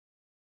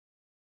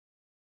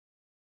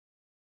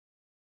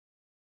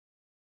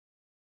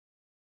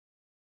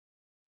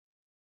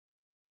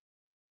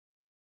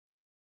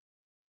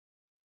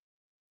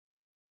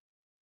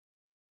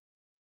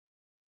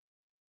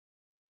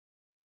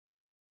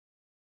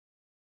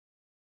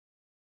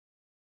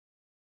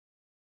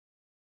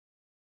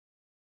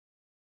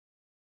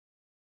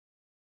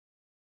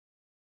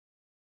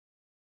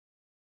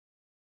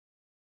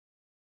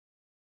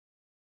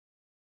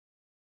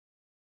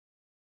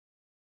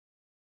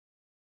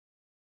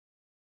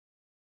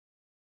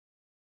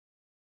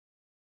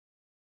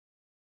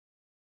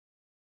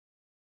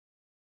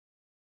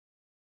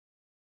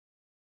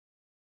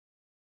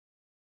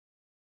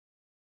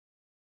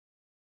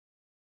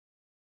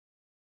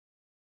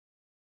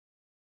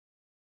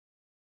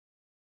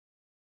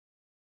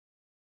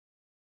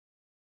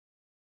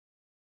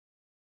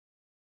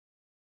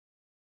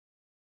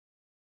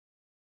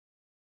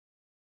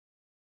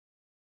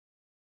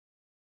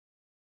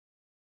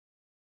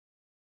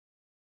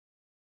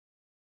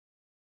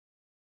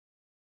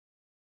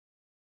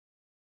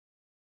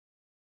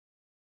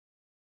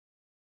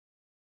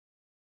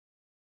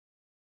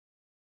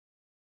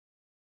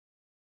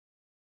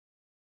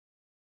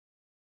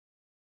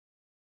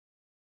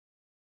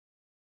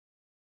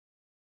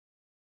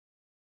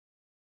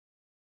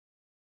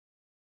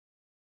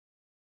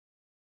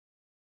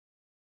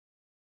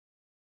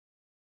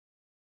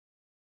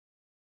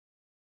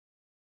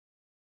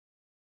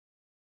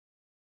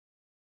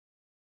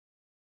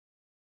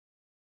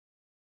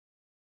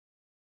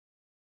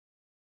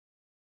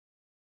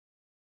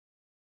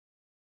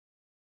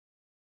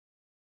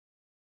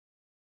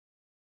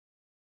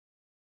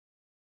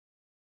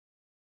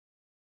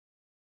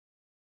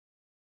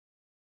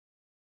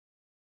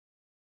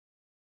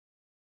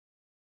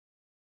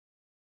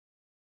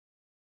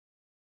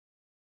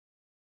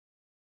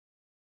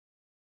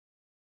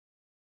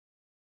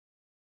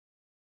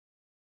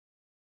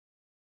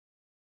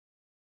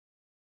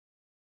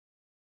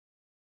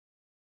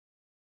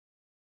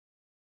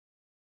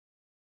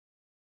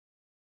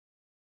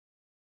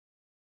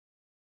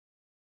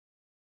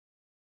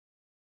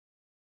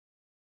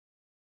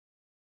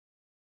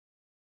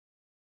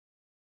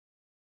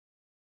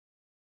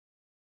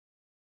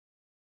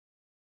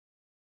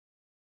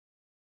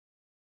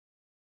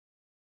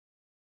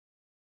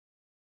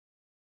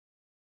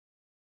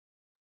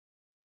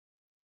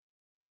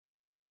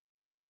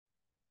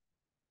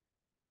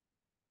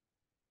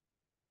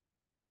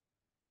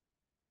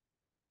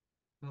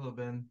Hello,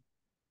 Ben.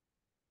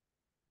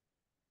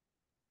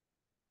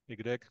 Hey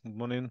Greg, good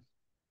morning.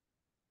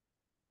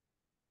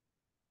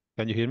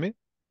 Can you hear me?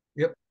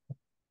 Yep.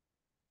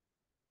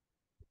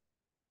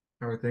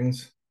 How are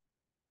things?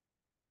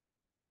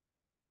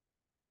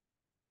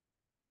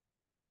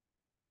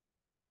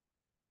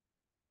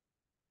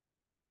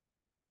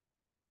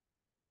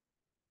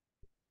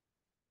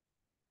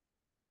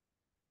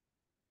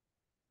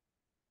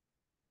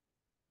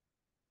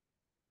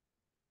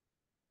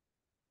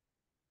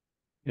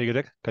 Hey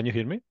Greg, can you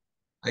hear me?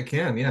 I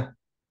can, yeah.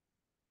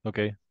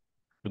 Okay,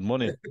 good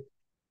morning.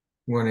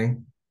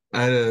 Morning.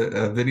 I had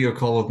a video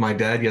call with my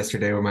dad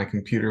yesterday where my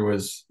computer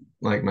was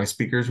like my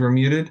speakers were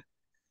muted.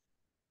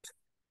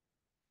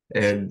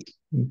 And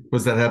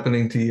was that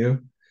happening to you?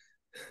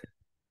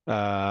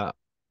 Uh,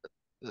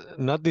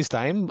 Not this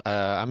time.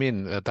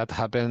 That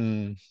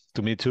happened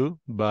to me too,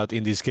 but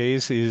in this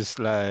case is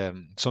like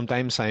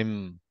sometimes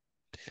I'm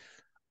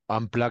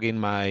unplugging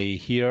my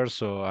ears,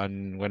 so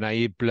and when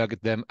I plug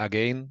them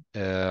again,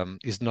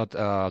 it's not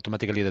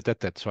automatically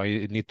detected. So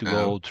I need to Oh,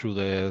 go through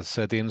the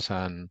settings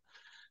and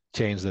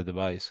change the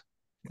device.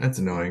 that's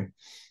annoying.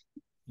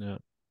 Yeah.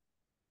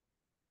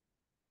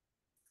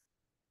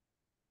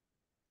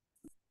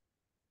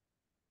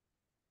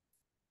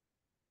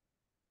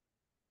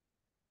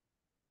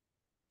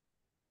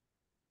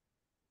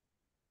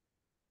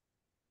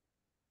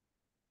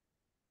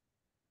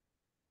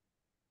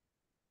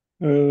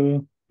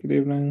 Good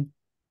evening.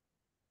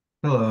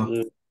 Hello.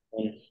 Good.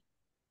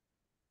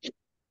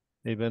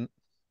 Even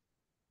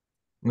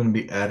I'm going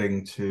to be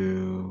adding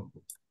to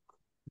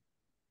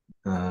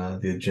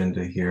the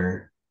agenda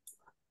here.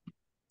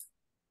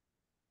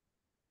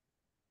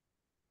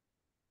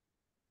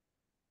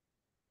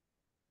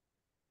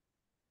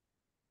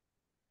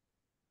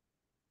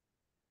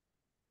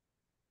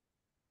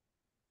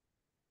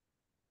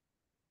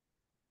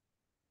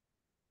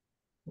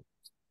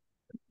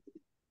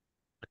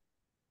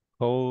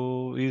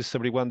 how is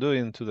everyone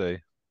doing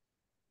today?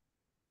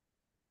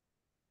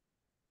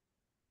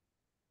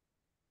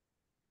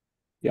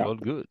 Yeah, All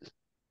good.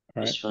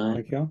 all right. It's fine.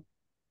 Thank you.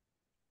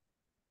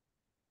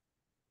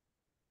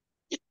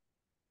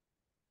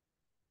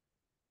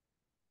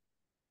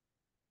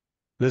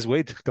 Let's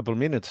wait a couple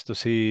minutes to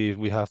see if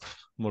we have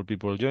more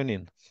people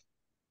joining.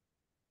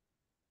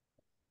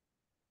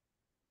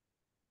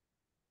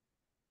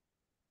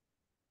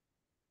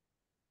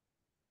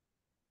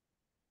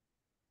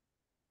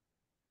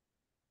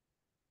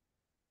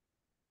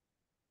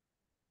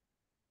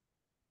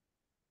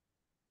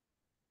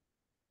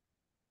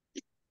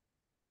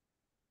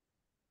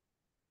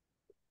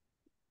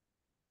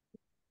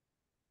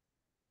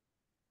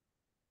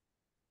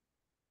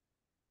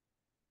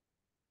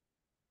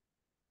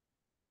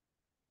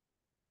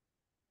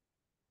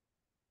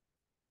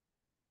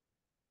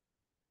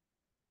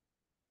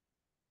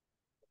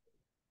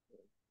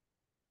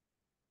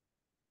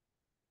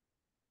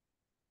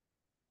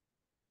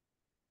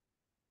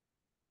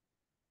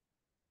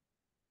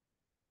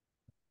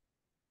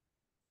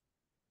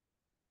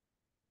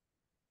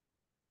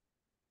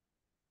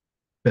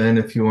 Ben,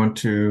 if you want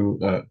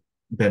to,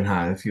 Ben,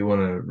 hi, if you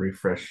want to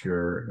refresh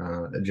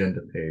your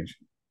agenda page,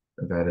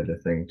 I've added a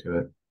thing to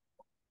it.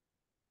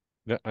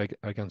 Yeah,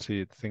 I can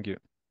see it. Thank you.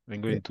 I'm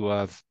Yeah. going to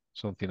add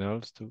something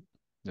else too.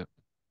 Yeah.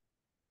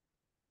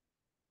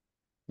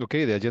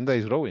 Okay, the agenda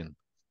is growing.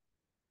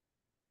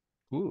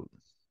 Cool.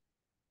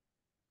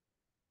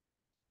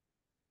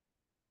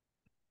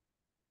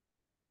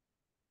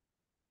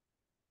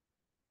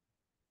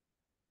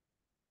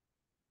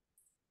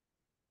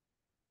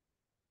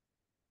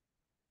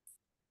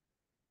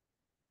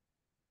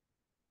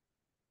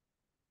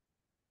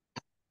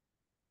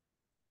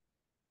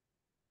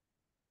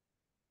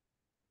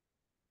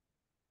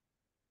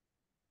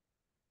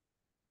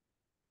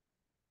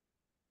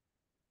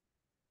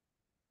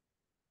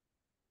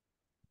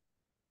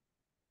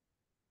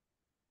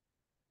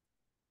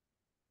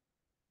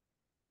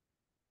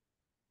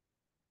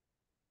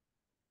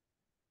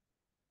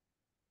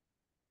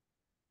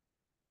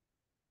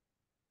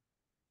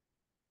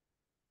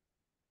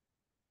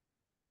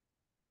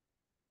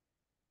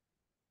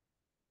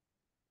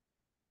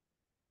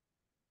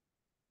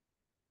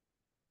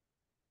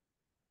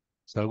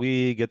 Shall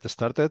we get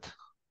started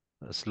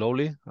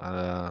slowly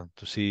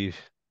to see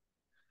if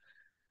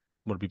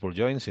more people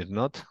joins? If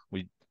not,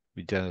 we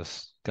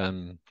just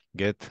can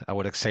get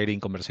our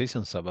exciting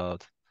conversations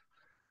about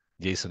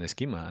JSON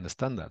schema and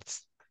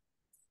standards.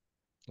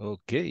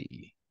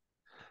 Okay.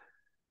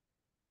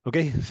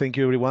 Okay, thank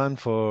you everyone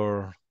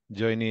for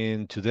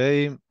joining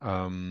today.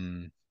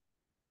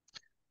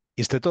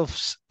 Instead of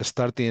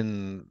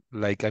starting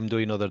like I'm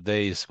doing other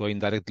days, going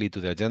directly to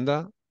the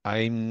agenda,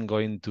 I'm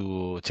going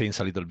to change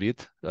a little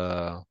bit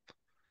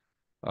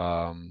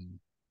um,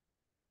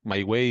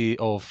 my way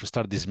of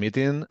start this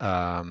meeting,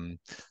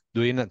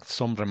 doing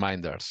some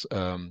reminders.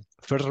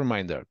 First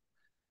reminder,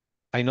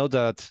 I know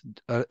that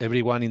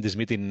everyone in this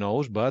meeting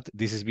knows, but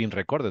this is being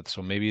recorded.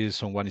 So maybe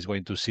someone is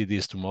going to see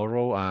this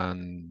tomorrow,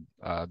 and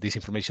this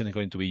information is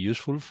going to be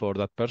useful for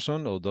that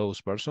person or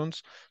those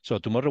persons. So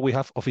tomorrow we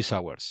have office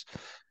hours.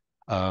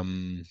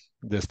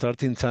 The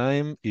starting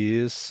time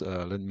is,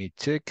 let me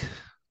check.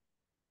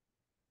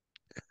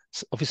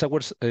 Office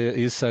hours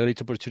is a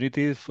great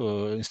opportunity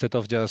for, instead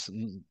of just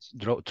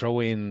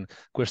throwing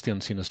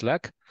questions in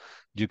Slack,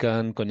 you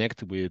can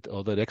connect with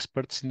other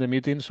experts in the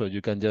meeting, so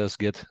you can just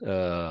get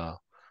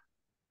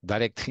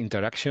direct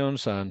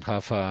interactions and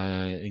have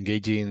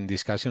engaging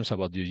discussions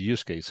about your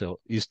use case. So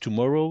it's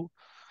tomorrow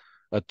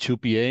at 2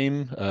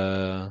 p.m.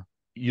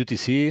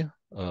 UTC.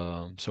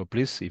 So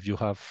please, if you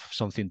have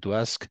something to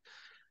ask,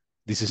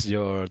 this is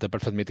the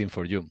perfect meeting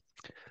for you.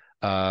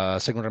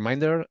 Second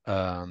reminder,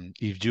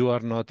 if you are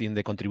not in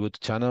the contribute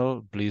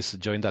channel, please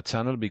join that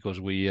channel,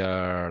 because we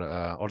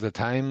are all the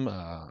time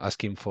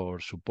asking for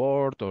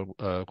support or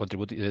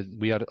contribute.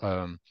 We are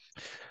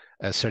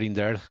sharing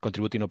there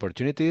contributing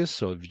opportunities.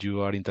 So if you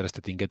are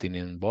interested in getting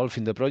involved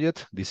in the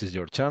project, this is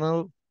your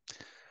channel.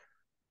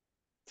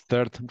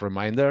 Third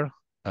reminder,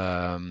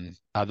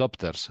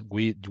 adopters.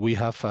 We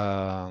have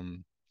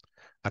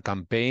a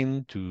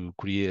campaign to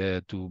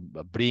create to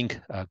bring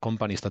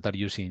companies that are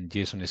using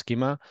JSON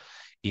Schema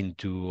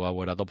into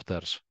our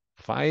adopters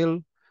file.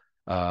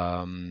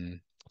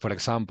 For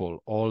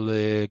example, all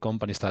the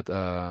companies that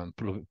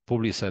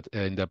published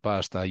in the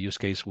past a use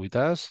case with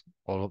us,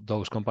 all of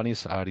those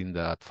companies are in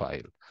that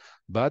file.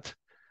 But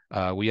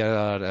we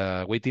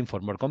are waiting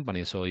for more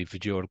companies. So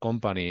if your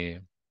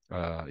company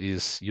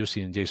is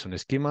using JSON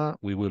Schema,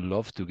 we would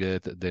love to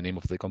get the name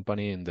of the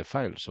company in the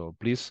file. So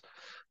please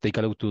take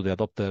a look to the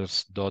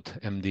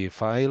adopters.md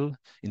file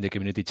in the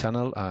community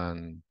channel,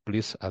 and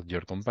please add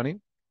your company.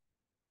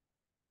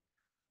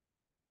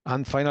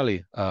 And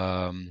finally,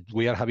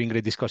 we are having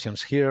great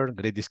discussions here,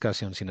 great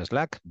discussions in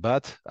Slack,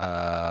 but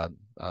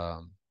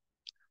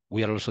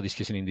we are also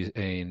discussing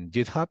in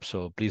GitHub.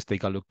 So please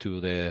take a look to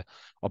the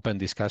open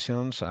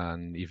discussions,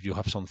 and if you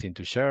have something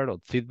to share or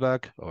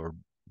feedback or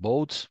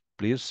votes,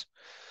 please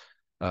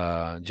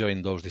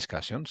join those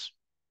discussions.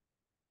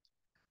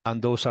 And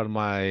those are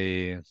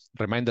my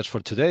reminders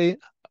for today.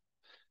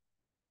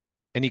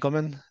 Any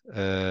comment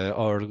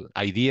or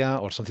idea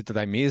or something that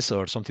I miss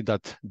or something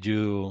that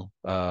you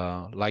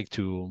like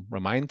to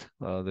remind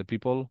the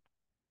people?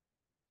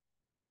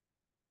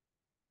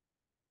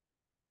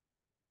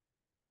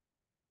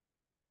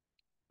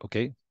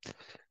 Okay.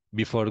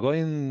 Before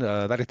going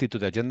directly to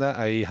the agenda,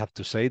 I have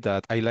to say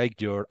that I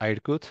like your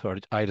haircut or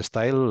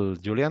hairstyle,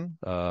 Julian.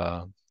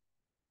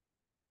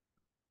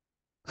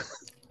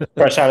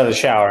 Fresh out of the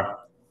shower.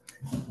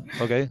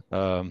 Okay.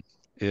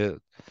 Yeah,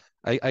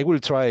 I will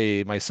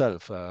try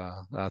myself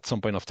at some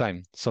point of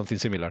time, something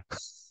similar.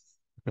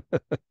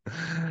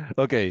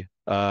 Okay.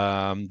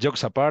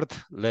 Jokes apart,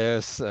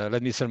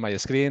 let me share my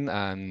screen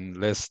and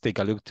let's take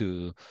a look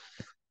to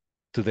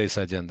today's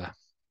agenda.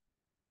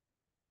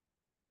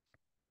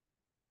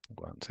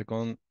 1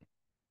 second.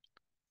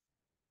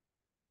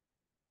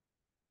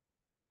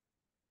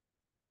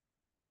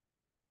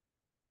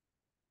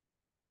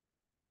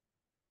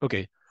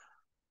 Okay.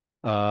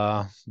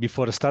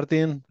 Before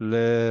starting,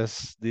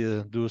 let's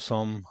do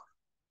some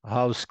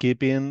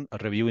housekeeping,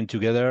 reviewing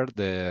together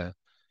the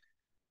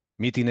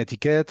meeting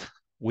etiquette.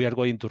 We are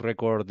going to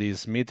record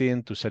this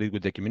meeting to share it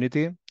with the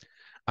community,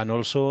 and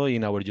also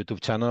in our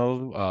YouTube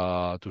channel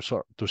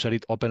to share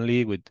it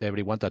openly with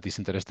everyone that is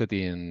interested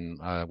in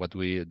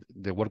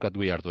the work that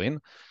we are doing.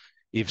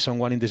 If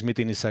someone in this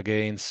meeting is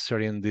against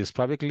sharing this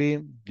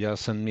publicly,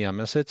 just send me a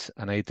message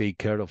and I take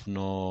care of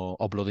no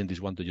uploading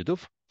this one to YouTube.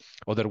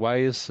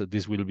 Otherwise,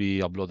 this will be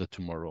uploaded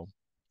tomorrow.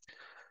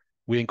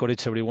 We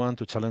encourage everyone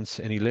to challenge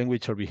any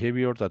language or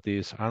behavior that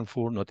is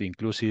harmful, not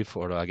inclusive,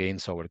 or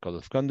against our code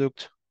of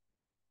conduct.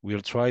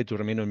 We'll try to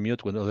remain on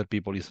mute when other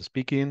people is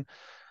speaking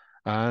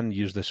and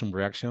use the Zoom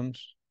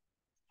reactions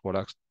for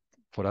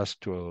us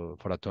to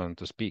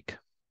speak.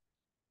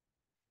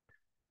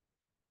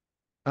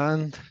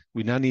 And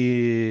without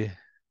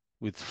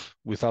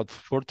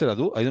further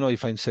ado, I don't know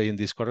if I'm saying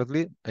this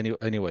correctly.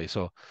 Anyway,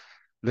 so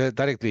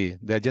directly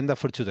the agenda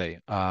for today.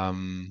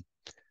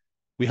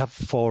 We have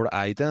 4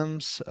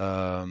 items.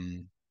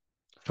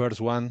 First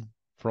one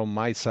from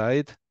my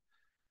side,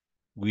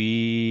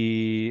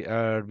 we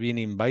are being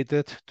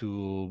invited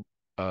to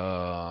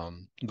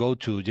go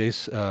to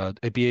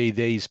APA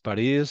Days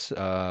Paris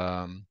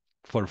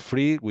for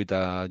free with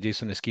a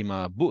JSON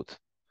Schema booth.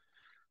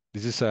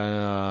 This is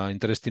an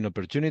interesting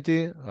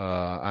opportunity,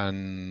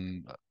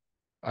 and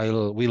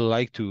we'll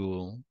like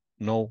to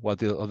know what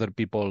the other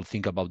people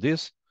think about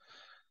this.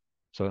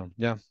 So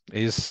yeah,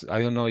 I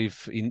don't know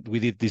if we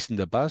did this in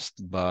the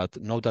past, but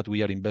know that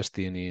we are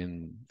investing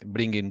in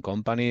bringing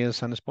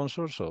companies and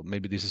sponsors. So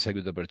maybe this is a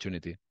good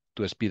opportunity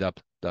to speed up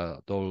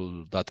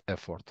all that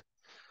effort.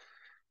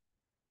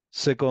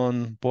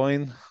 Second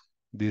point,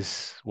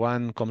 this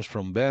one comes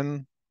from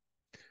Ben.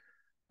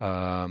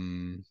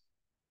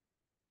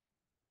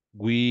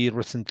 We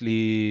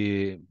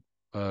recently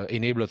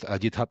enabled a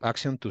GitHub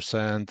action to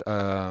send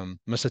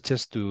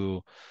messages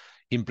to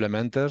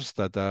implementers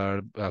that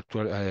are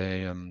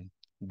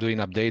doing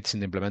updates in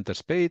the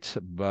implementers page,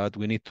 but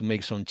we need to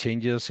make some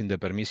changes in the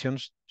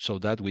permissions so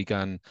that we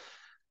can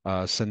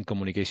send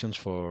communications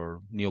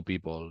for new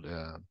people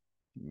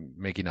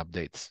making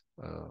updates.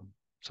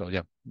 So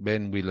yeah,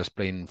 Ben will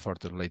explain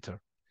further later.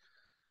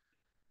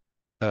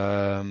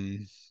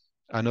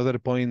 Another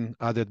point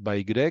added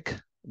by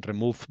Greg,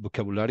 remove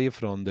vocabulary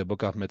from the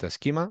vocab meta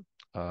schema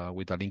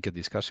with a linked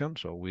discussion.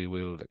 So we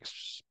will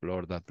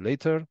explore that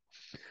later.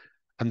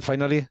 And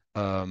finally,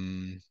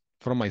 from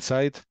my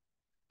side,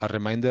 a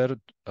reminder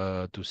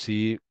to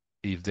see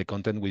if the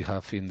content we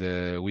have in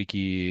the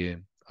wiki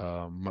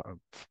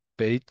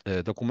page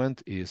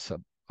document is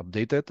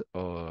updated,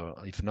 or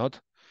if not,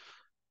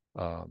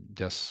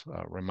 just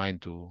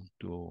remind to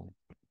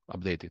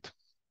update it.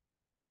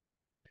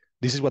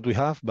 This is what we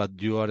have, but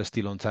you are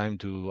still on time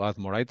to add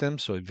more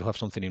items. So if you have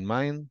something in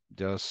mind,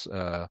 just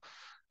add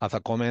a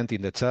comment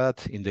in the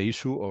chat, in the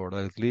issue, or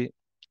directly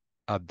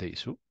add the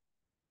issue,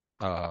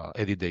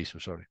 edit the issue,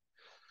 sorry.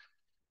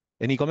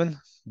 Any comment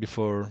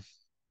before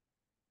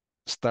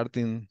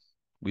starting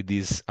with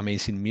this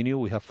amazing menu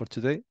we have for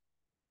today?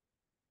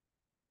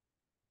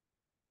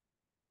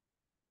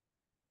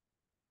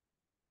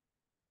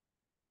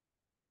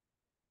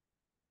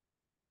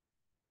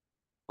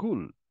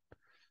 Cool.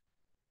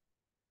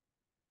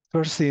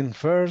 First thing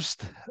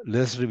first,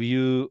 let's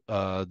review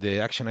the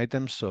action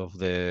items of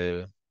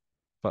the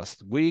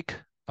past week.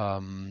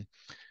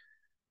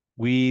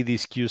 We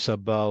discussed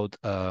about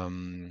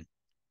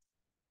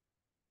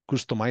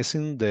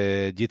customizing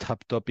the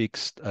GitHub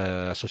topics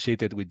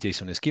associated with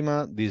JSON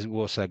Schema. This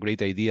was a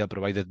great idea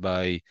provided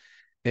by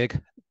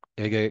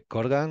Ege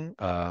Corgan.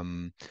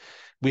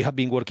 We have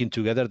been working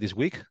together this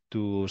week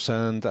to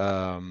send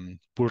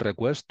pull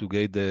requests to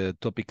get the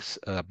topics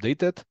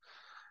updated.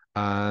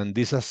 And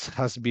this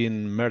has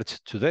been merged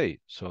today.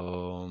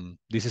 So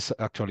this is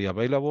actually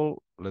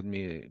available. Let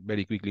me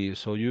very quickly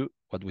show you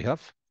what we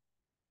have.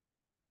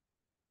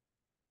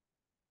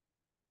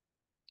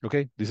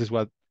 Okay, this is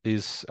what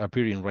is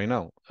appearing right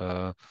now.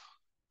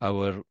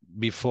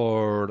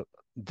 Before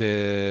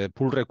the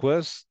pull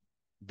request,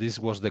 this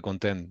was the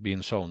content being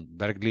shown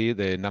directly,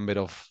 the number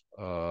of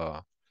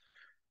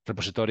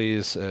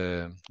repositories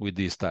with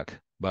this tag.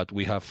 But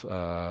we have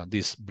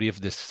this brief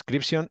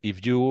description.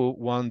 If you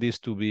want this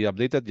to be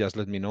updated, just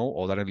let me know,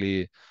 or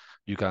directly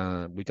we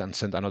can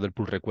send another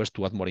pull request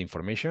to add more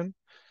information.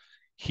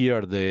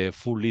 Here, the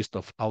full list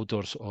of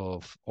authors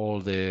of all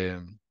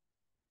the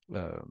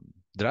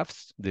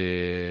drafts,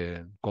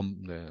 the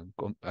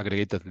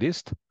aggregated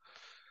list,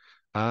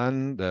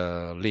 and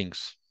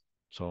links.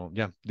 So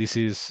yeah, this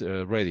is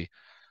ready.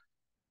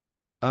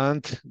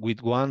 And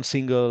with one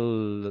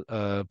single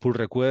pull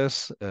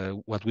request,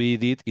 what we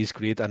did is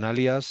create an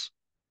alias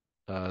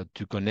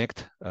to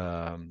connect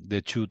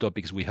the two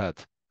topics we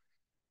had,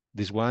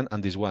 this one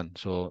and this one.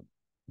 So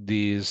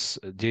this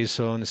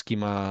JSON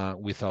schema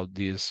without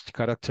this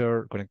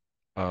character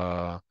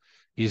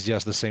is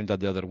just the same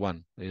that the other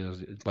one.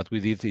 What we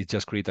did is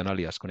just create an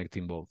alias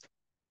connecting both.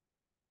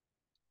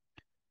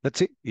 Let's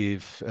see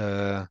if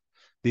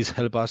this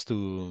helps us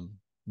to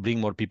bring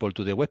more people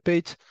to the web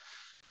page.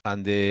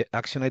 And the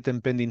action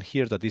item pending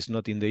here that is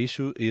not in the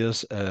issue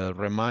is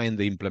remind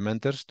the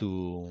implementers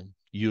to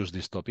use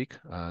this topic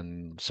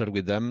and share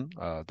with them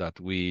that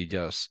we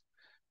just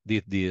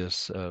did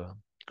this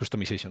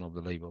customization of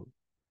the label.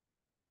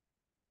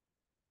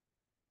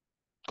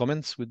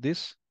 Comments with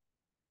this?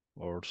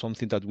 Or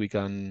something that we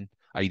can,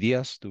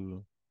 ideas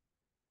to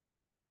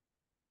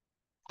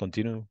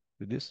continue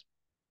with this?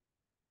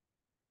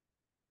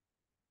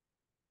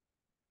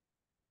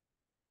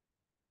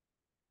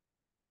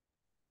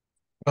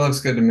 That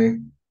looks good to me.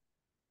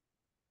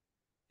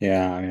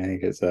 Yeah, I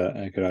think it's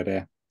a good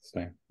idea.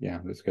 So yeah,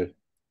 that's good.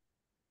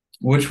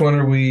 Which one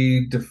are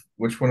we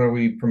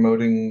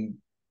promoting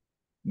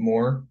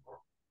more?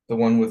 The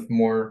one with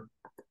more?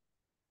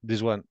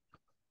 This one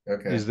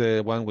Okay. is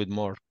the one with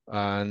more.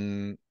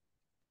 And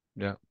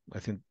yeah, I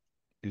think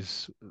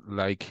it's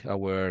like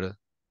our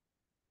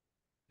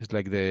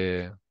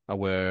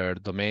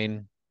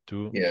domain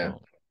too. Yeah. So.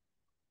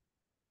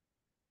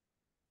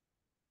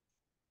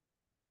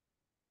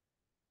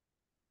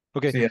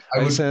 Okay, So yeah,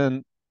 I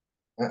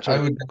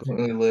sorry. would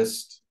definitely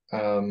list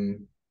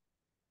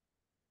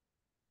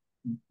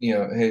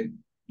hey,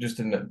 just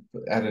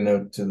add a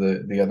note to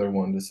the other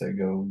one to say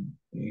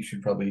you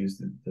should probably use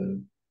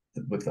the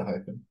with the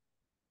hyphen.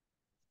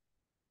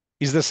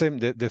 It's the same.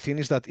 The thing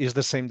is that it's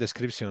the same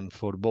description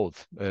for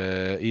both.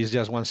 It's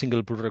just one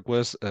single pull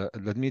request.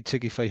 Let me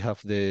check if I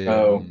have the.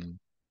 Oh.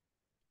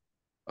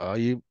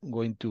 I'm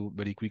going to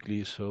very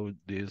quickly show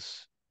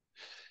this.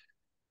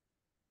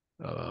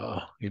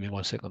 Give me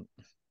 1 second.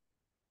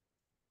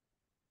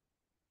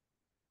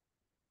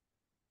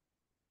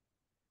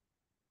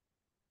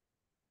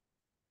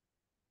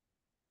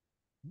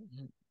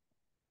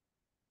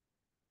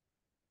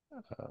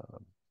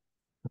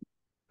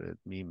 Let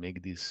me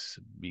make this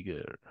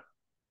bigger.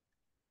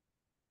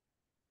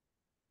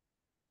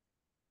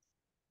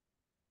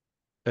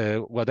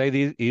 what I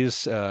did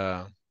is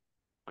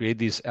create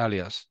this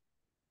alias.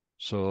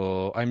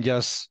 So I'm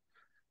just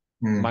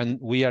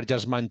we are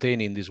just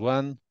maintaining this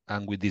one,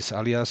 and with this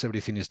alias,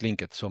 everything is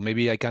linked. So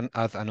maybe I can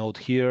add a note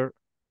here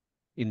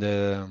in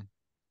the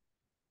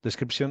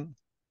description,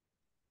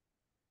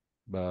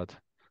 but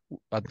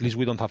at least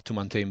we don't have to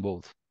maintain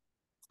both.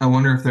 I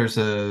wonder if there's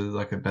a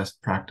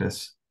best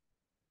practice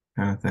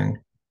kind of thing.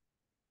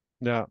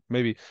 Yeah,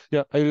 maybe.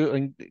 Yeah,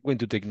 I'm going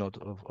to take note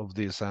of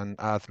this and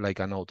add like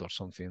a note or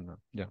something.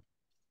 Yeah.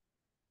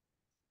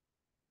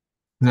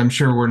 And I'm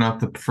sure we're not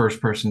the first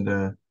person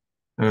to,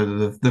 or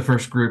the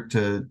first group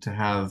to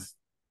have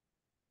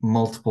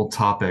multiple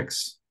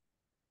topics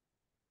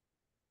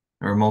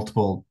or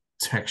multiple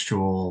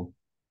textual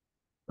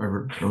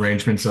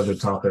arrangements of the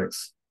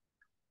topics.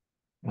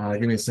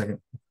 Give me a second.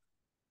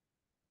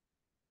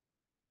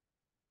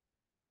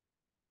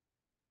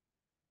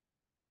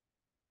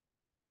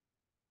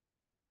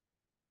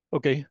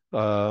 Okay.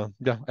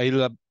 Yeah,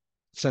 I'll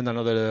send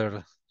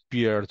another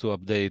peer to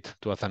update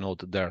to add a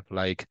note there.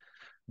 Like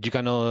you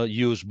cannot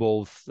use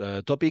both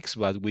topics,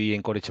 but we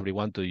encourage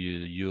everyone to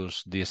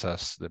use this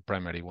as the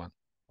primary one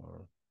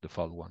or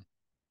default one.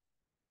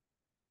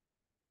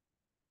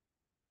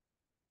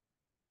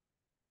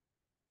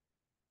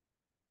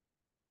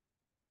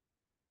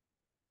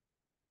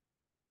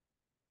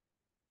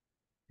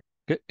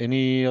 Okay.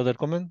 Any other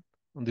comment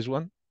on this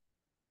one?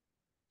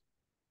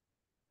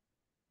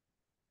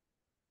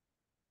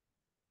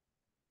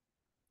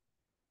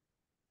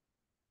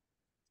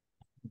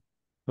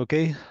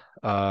 Okay.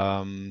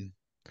 The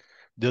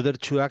other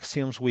two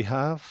axioms we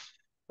had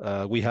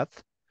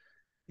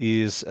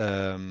is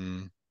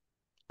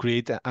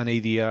create an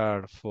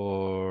ADR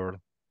for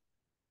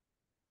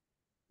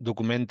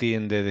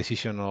documenting the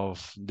decision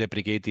of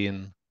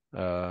deprecating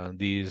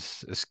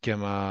this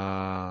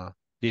schema,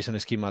 JSON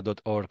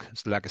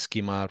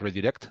schema.org/schema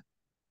redirect.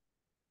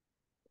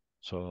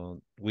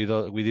 So we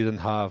didn't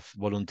have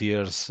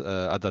volunteers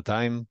at the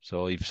time.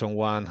 So if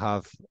someone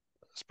have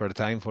spare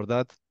time for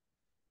that,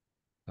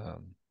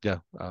 yeah,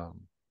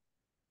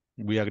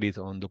 we agreed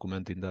on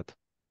documenting that.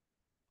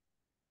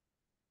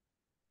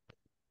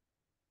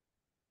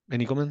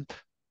 Any comment?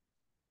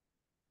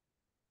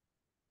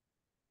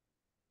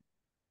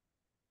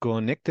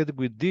 Connected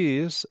with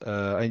this,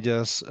 I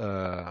just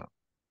a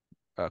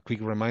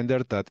quick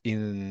reminder that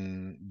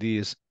in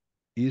this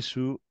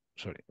issue,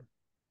 sorry,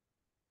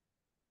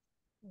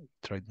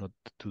 try not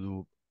to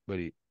do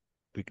very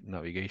quick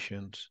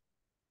navigations.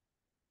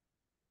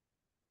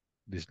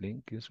 This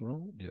link is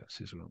wrong. Yes,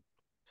 it's wrong.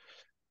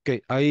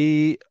 Okay,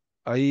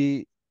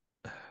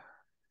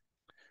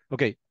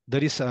 okay,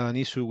 there is an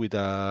issue with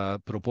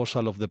a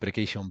proposal of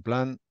deprecation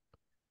plan.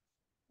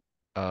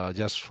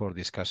 Just for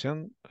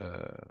discussion.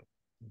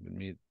 Let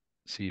me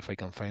see if I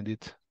can find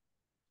it.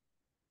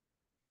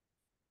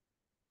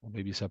 Or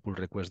maybe it's a pull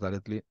request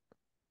directly.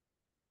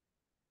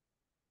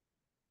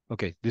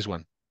 Okay, this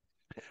one.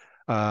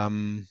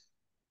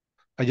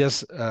 I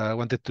just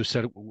wanted to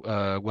share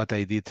what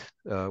I did.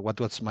 What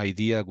was my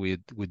idea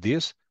with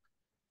this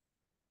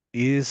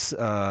is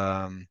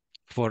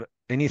for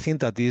anything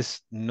that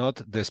is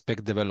not the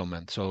spec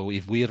development. So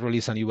if we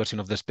release a new version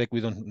of the spec, we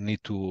don't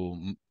need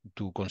to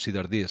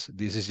consider this.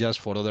 This is just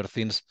for other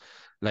things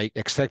like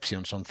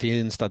exceptions on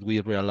things that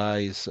we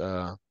realize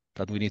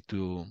that we need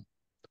to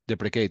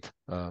deprecate,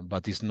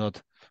 but it's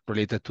not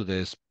related to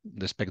the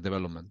spec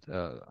development.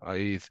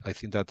 I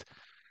think that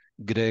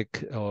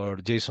Greg or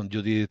Jason,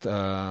 you did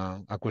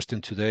a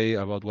question today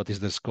about what is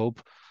the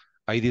scope.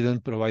 I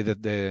didn't provide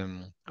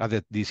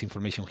added this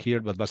information here,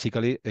 but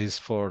basically is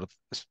for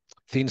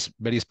things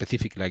very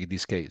specific like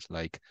this case.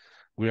 Like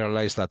we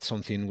realize that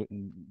something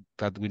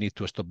that we need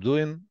to stop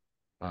doing,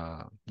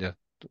 yeah,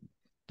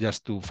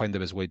 just to find the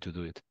best way to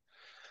do it.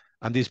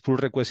 And this pull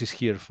request is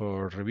here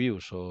for review.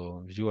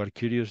 So if you are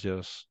curious,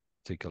 just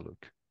take a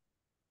look.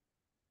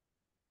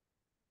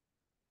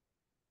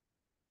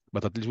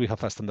 But at least we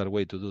have a standard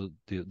way to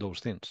do those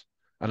things.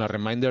 And a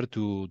reminder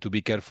to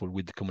be careful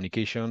with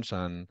communications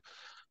and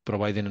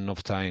providing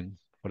enough time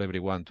for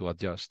everyone to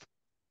adjust.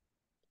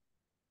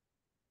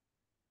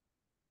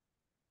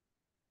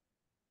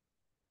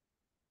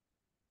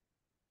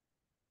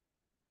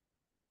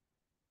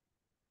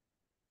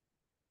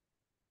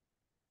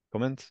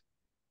 Comment?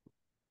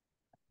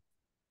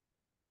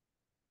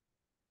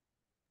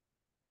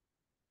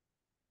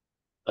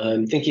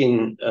 I'm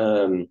thinking,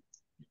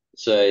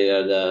 so I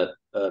had a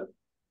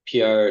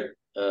PR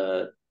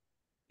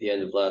the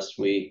end of last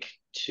week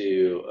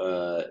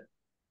to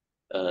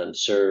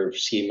serve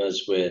schemas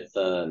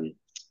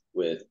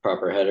with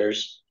proper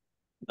headers.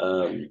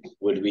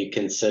 Would we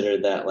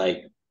consider that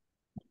like,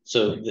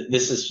 so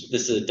this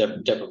is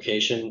a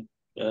deprecation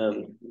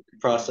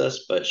process,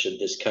 but should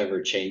this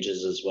cover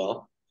changes as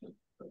well?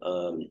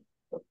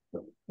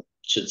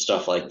 Should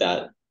stuff like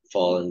that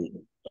fall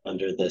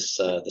under this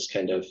this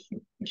kind of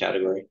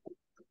category?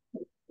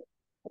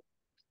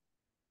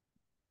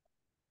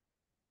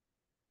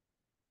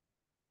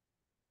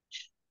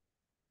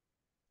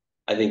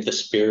 I think the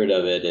spirit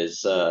of it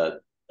is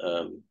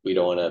we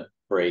don't want to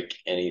break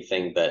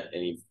anything that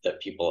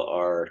people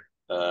are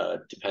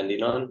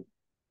depending on.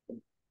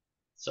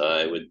 So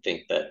I would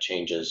think that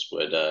changes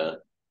would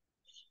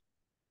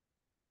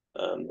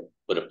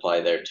apply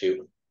there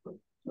too.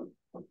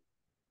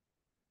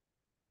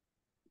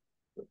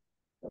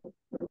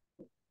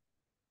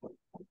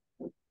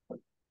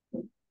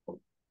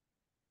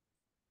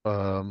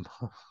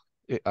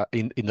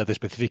 In that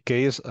specific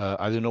case,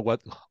 I don't know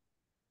what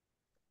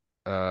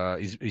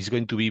is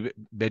going to be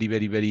very,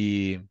 very,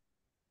 very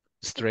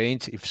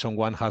strange if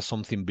someone has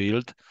something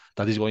built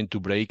that is going to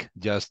break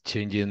just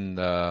changing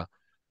the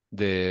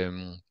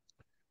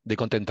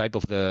content type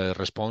of the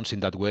response in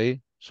that way.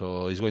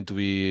 So it's going to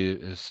be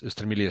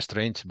extremely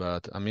strange,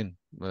 but I mean,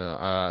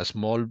 a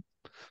small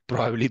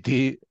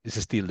probability is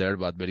still there,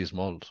 but very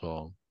small.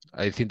 So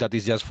I think that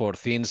is just for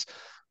things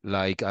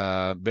like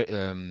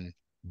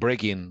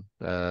breaking,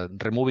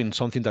 removing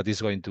something that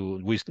is going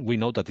to, we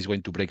know that is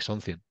going to break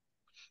something.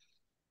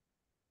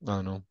 I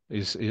don't know.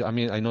 I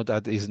mean, I know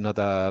that is not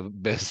a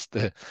best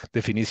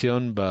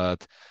definition,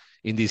 but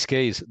in this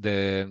case,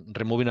 the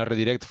removing a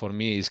redirect for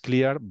me is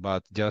clear,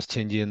 but just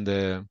changing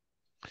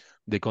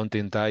the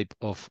content type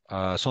of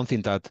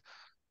something that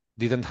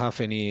didn't have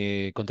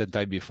any content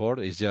type before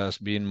is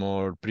just being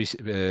more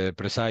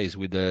precise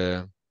with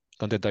the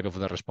content type of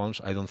the response.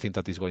 I don't think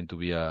that is going to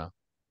be a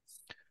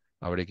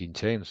breaking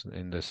change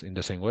in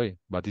the same way,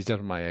 but it's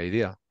just my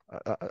idea.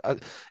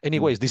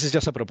 Anyways, this is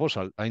just a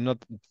proposal. I'm not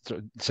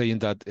saying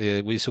that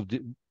we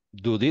should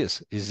do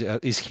this.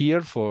 Is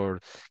here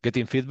for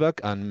getting feedback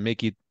and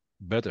make it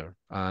better.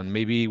 And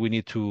maybe we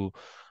need to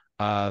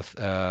add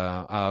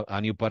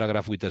a new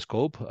paragraph with the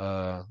scope,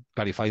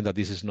 clarifying that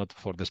this is not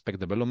for the spec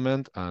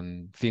development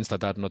and things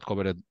that are not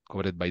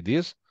covered by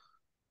this.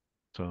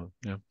 So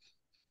yeah.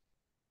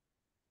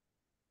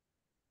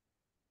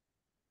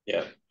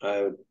 Yeah,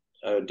 I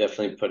would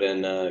definitely put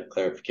in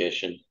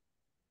clarification.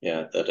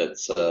 Yeah, that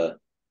it's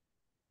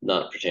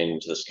not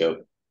pertaining to the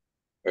scope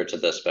or to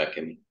the spec.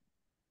 I mean,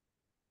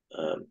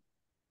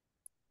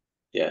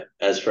 yeah.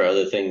 As for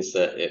other things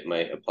that it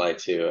might apply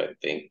to,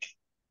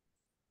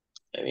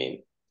 I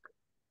mean,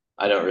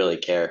 I don't really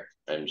care.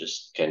 I'm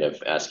just kind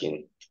of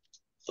asking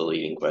the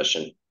leading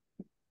question.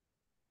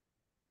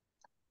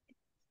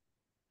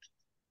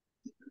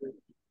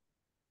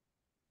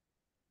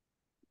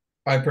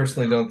 I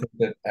personally don't think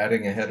that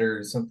adding a header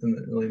is something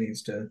that really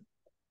needs to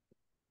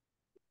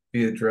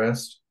be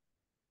addressed.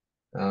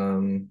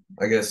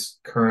 I guess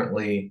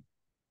currently,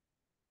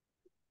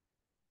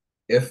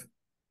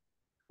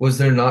 was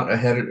there not a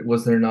header?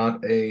 Was there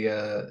not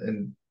a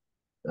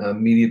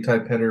media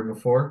type header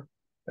before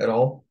at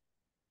all?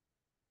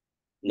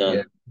 None.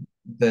 Yeah.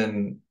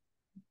 Then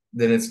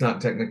it's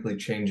not technically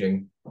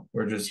changing.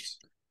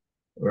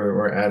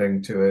 We're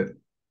adding to it.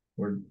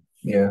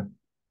 Yeah.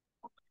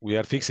 We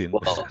are fixing,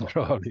 Well,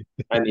 probably.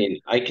 I mean,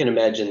 I can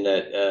imagine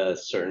that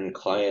certain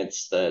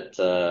clients that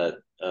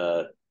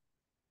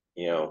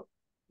you know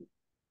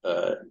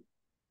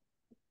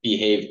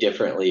behave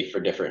differently for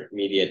different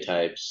media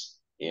types.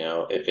 You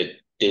know, if it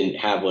didn't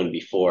have one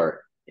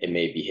before, it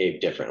may behave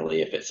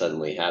differently if it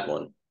suddenly had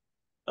one.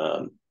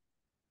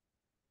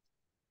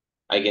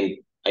 I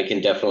can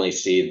definitely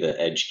see the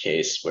edge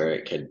case where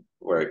it could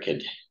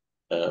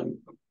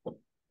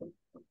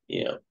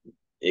you know,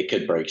 it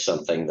could break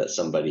something that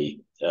somebody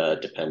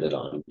depended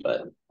on,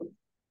 but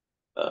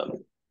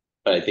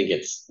I think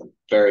it's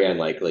very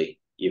unlikely,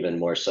 even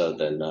more so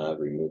than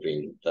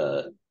removing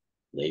the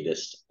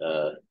latest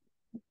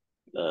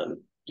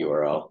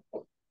URL.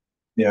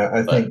 Yeah,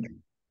 I But think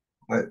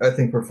I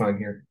think we're fine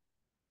here.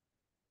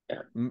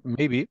 yeah,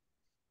 Maybe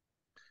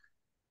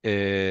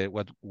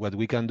what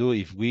we can do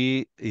if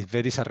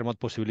there is a remote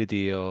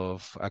possibility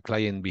of a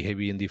client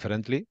behaving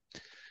differently,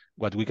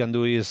 what we can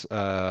do is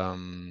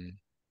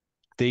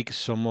take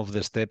some of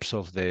the steps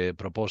of the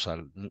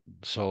proposal.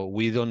 So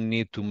we don't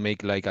need to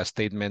make like a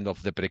statement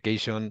of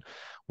deprecation.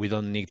 We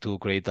don't need to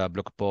create a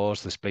blog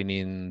post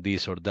explaining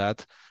this or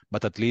that,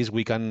 but at least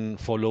we can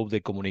follow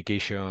the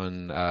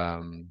communication,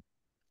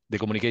 the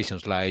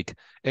communications like,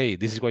 hey,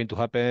 this is going to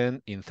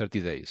happen in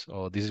 30 days,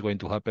 or this is going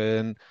to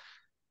happen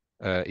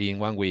in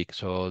 1 week.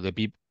 So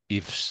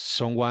if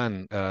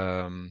someone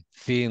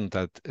think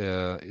that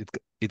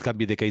it can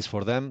be the case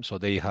for them, so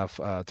they have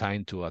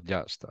time to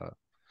adjust.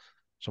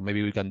 So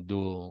maybe we can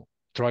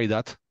try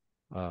that,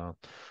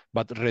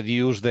 but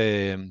reduce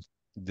the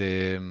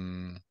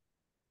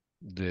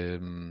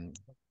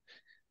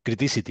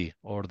criticity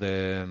or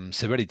the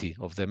severity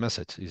of the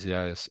message. Is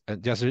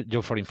just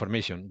for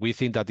information. We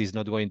think that is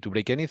not going to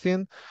break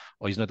anything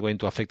or is not going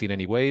to affect in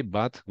any way,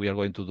 but we are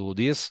going to do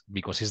this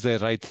because it's the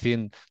right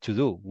thing to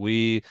do.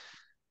 We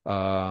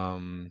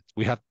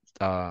had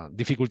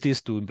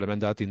difficulties to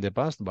implement that in the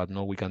past, but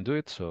now we can do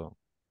it. So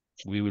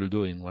we will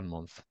do in 1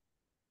 month.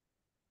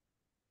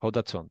 How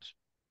that sounds?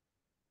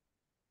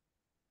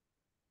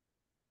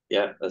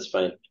 yeah, that's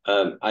fine.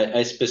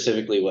 I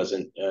specifically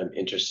wasn't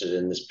interested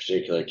in this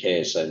particular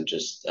case.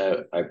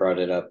 I brought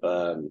it up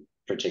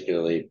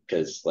particularly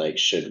because, like,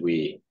 should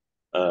we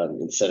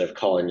instead of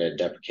calling it a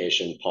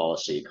deprecation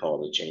policy,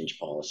 call it a change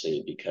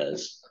policy,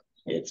 because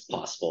it's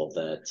possible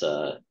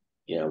that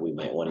we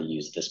might want to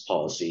use this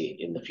policy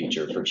in the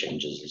future for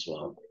changes as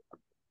well.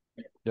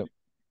 Yep.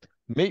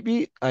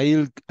 Maybe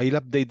I'll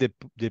update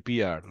the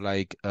PR,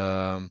 like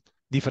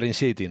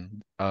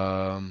differentiating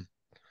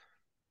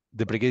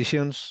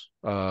deprecations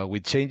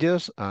with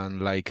changes,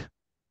 and like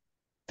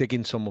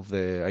taking some of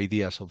the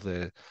ideas of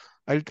the.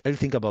 I'll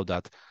think about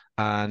that.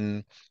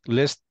 And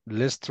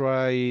let's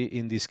try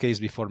in this case,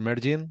 before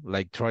merging,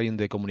 like trying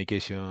the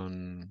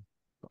communication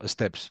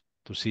steps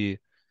to see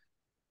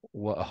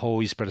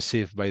how is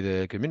perceived by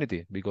the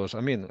community. Because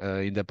I mean,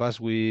 in the past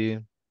we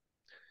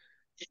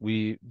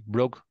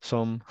broke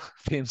some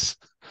things.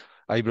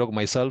 I broke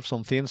myself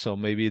some things, so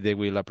maybe they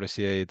will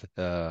appreciate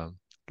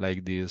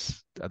like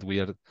this, that we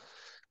are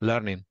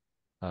learning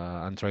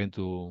and trying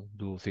to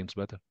do things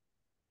better.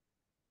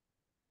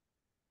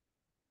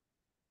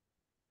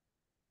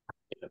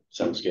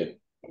 Sounds good.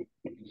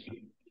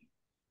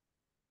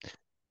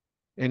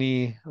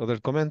 Any other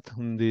comment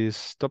on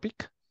this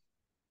topic?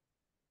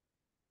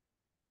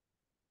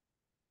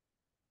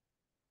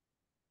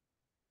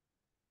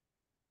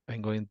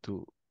 I'm going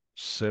to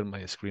share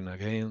my screen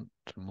again,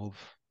 remove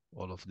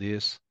all of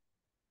this.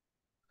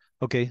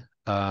 Okay,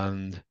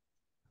 and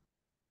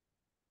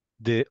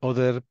the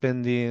other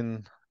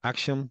pending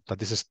action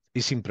that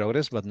is in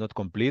progress but not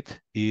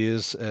complete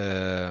is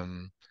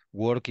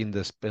work in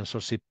the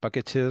sponsorship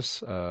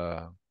packages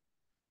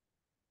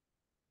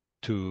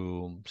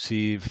to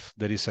see if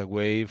there is a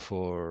way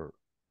for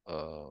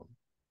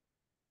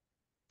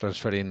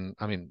transferring.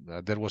 I mean,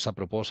 there was a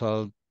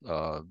proposal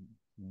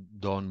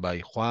done by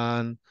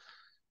Juan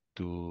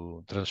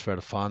to transfer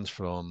funds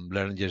from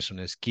Learn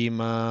JSON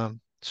Schema.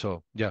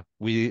 So yeah,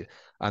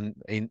 and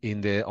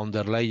in the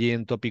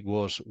underlying topic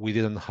was we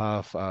didn't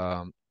have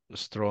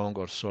strong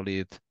or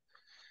solid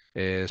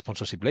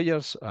sponsorship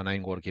layers, and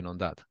I'm working on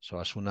that. So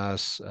as soon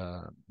as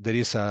there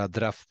is a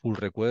draft pull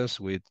request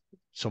with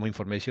some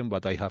information,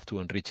 but I have to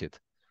enrich it.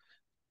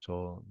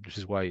 So this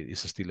is why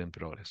it's still in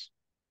progress.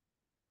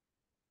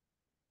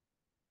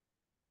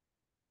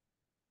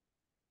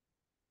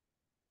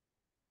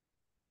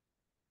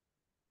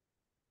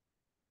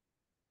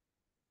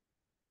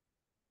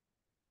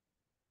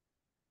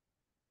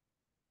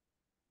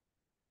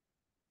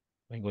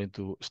 I'm going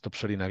to stop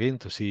sharing again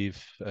to see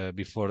if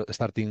before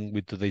starting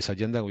with today's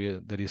agenda,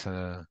 there is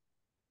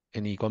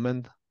any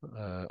comment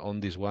on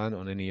this one,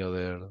 on any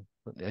other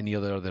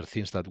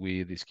things that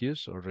we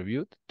discussed or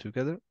reviewed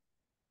together.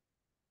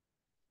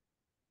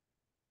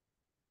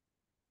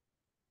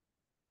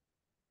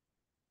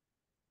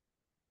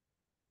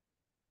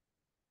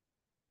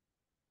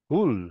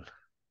 Cool.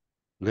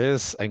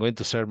 I'm going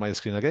to share my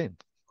screen again.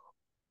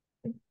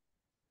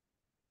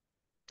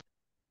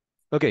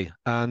 Okay,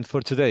 and for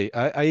today,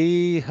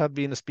 I have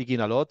been speaking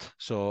a lot,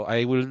 so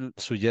I will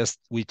suggest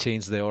we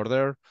change the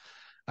order,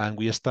 and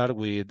we start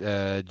with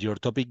your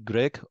topic,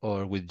 Greg,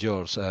 or with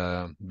yours,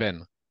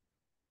 Ben.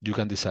 You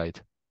can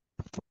decide.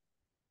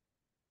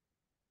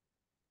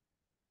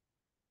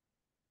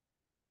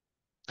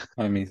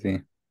 I'm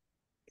easy.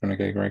 Trying to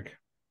go, Greg.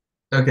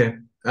 Okay.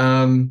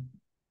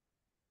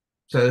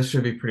 So this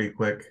should be pretty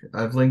quick.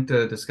 I've linked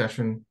a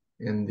discussion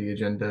in the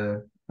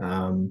agenda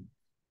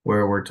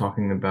where we're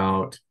talking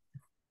about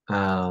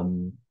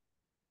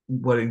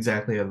what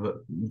exactly a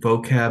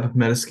vocab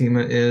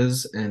metaschema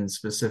is, and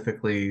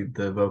specifically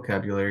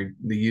the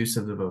use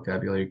of the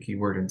vocabulary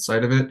keyword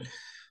inside of it.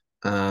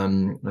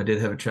 I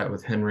did have a chat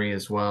with Henry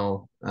as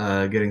well,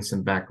 getting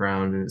some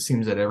background, and it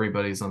seems that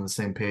everybody's on the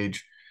same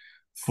page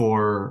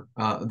for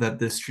that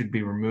this should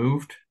be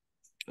removed.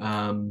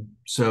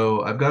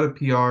 So I've got a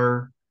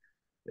PR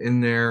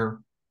in there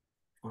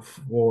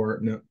for,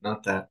 no,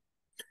 not that.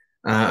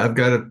 I've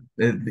got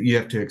you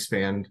have to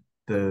expand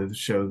the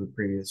show the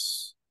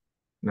previous.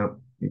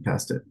 Nope, you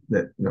passed it.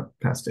 Nope,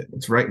 passed it.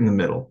 It's right in the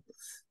middle.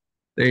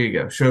 There you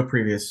go. Show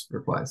previous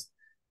replies.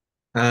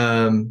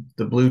 The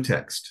blue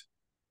text.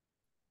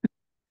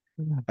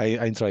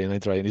 I'm trying.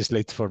 It's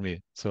late for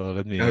me, so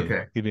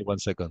Okay. give me 1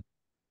 second.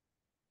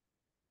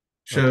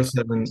 Show Okay.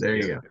 7. There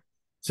you go.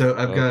 So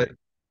I've Okay.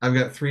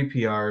 got 3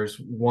 PRs,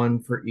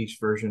 one for each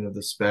version of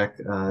the spec,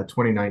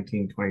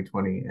 2019,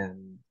 2020,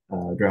 and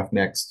draft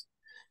next.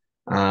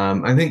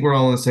 I think we're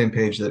all on the same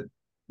page that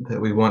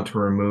we want to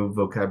remove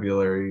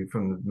vocabulary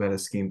from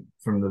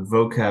the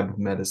vocab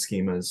meta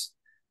schemas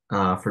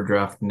for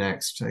draft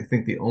next. I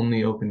think the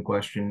only open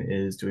question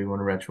is, do we want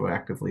to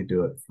retroactively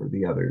do it for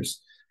the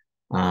others?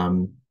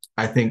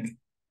 I think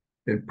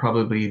it'd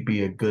probably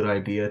be a good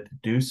idea to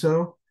do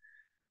so.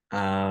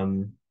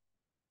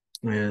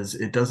 Is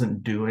it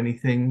doesn't do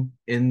anything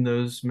in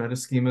those meta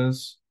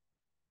schemas,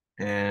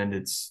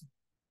 and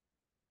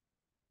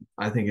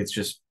I think it's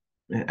just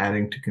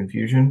adding to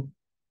confusion.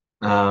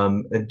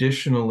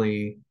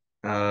 Additionally,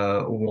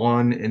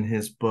 Juan in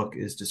his book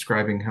is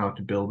describing how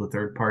to build a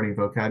third-party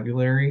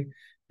vocabulary,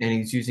 and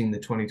he's using the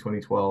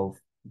 2012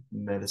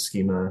 meta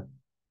schema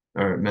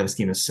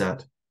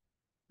set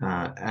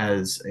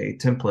as a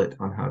template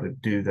on how to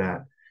do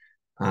that.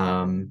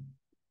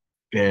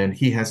 And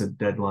he has a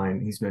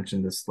deadline. He's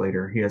mentioned this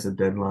later. He has a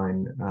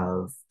deadline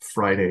of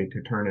Friday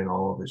to turn in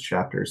all of his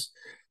chapters.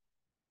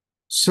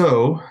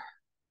 So,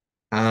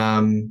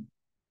 I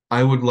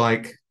would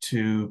like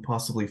to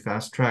possibly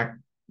fast track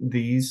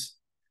these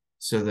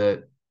so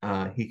that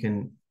he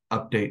can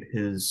update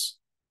his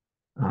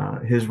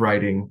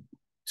writing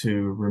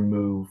to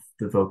remove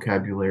the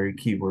vocabulary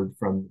keyword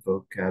from the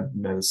vocab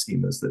meta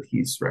schemas that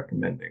he's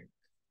recommending.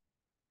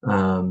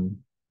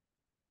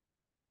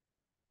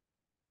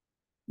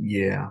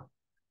 Yeah.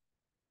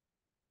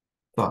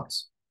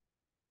 Thoughts?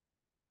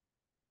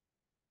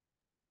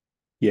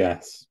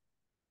 Yes.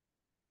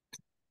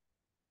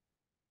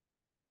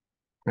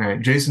 All right.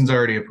 Jason's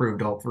already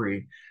approved all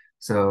three.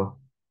 So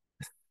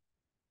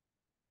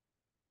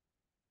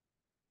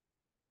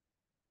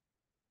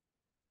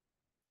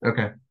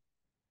okay.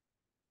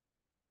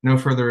 No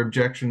further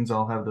objections.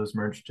 I'll have those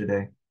merged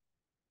today.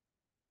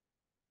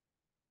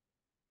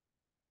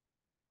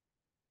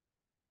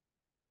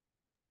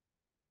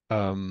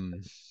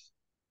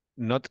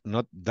 Not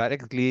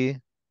directly,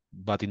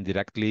 but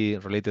indirectly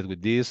related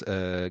with this,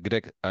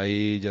 Greg,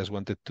 I just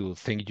wanted to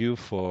thank you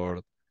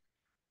for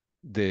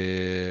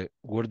the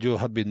work you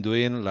have been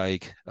doing,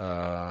 like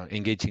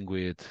engaging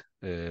with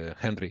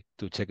Henry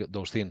to check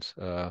those things.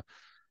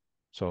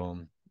 So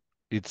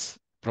it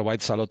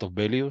provides a lot of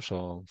value.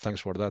 So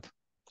thanks for that.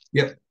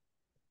 Yep.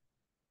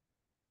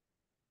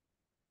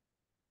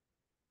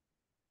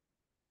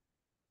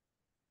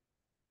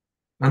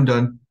 I'm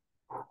done.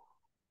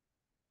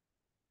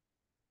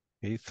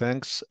 Okay,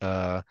 thanks.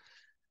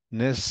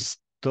 Next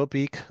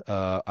topic.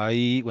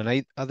 When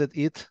I added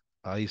it,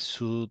 I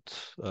should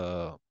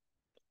add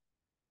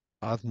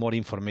more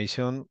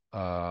information,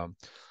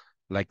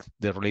 like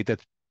the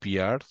related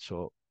PR.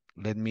 So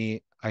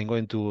I'm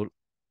going to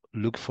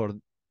look for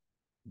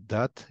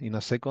that in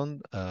a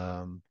second.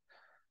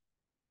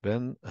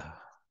 Then,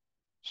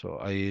 so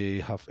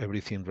I have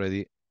everything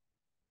ready.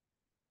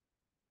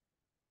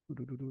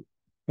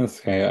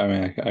 That's okay. I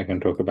mean, I can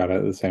talk about it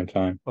at the same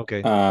time.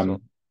 Okay, so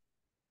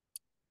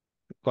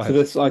go So ahead.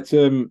 this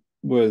item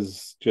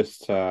was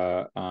just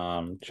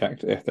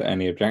checked if there are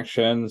any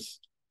objections.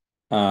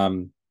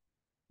 Julian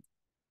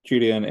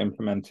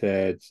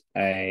implemented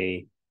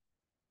a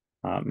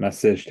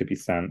message to be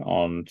sent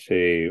on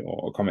to,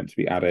 or a comment to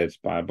be added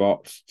by a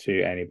bot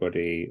to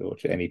anybody or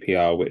to any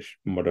PR which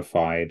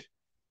modified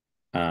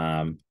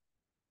the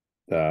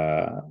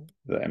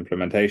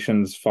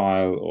implementations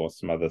file or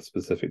some other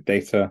specific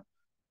data,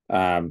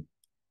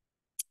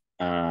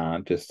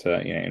 just to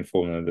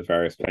inform them of the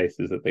various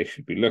places that they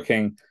should be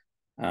looking,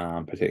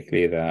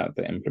 particularly the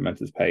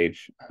implementers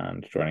page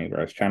and joining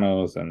various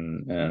channels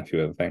and a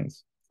few other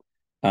things.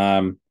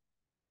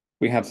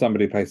 We had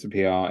somebody place a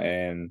PR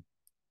in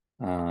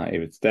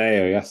either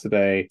today or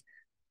yesterday,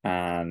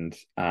 and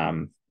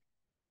I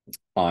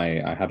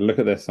had a look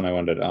at this and I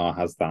wondered,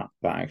 has that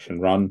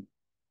action run?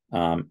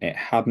 It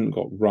hadn't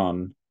got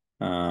run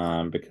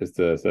because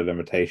there's a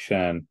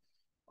limitation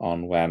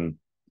on when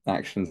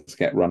actions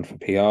get run for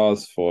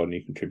PRs for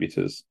new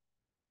contributors.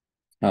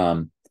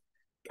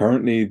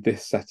 Currently,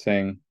 this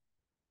setting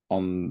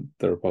on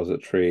the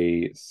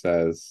repository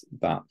says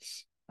that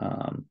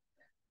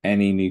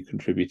any new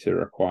contributor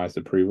requires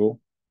approval.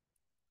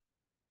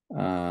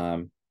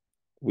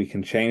 We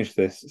can change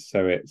this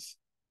so it's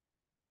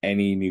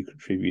any new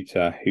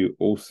contributor who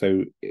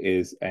also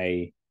is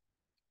a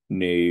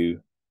new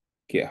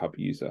GitHub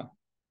user.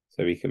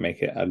 So we can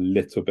make it a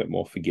little bit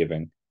more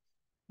forgiving.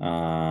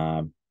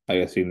 I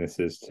assume this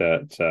is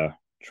to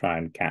try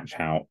and catch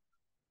out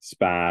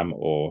spam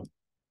or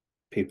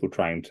people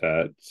trying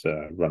to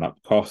run up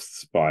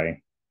costs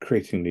by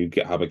creating new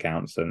GitHub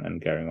accounts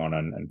and going on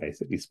and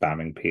basically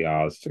spamming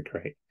PRs to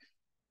create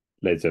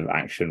loads of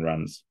action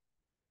runs.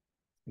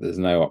 There's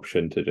no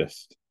option to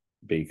just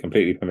be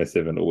completely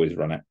permissive and always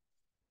run it.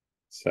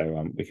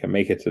 So we can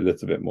make it a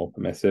little bit more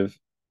permissive.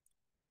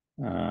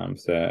 So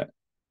it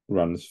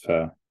runs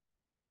for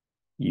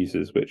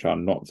users which are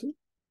not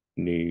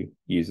new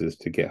users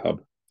to GitHub,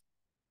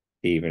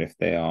 even if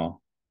they are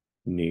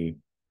new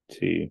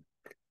to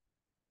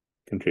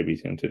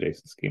contributing to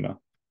JSON Schema.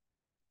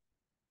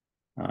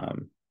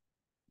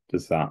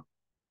 Does that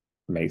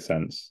make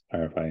sense?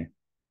 Or if I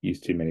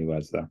use too many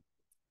words there?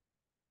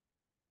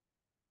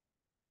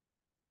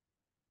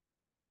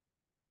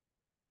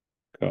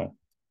 Cool.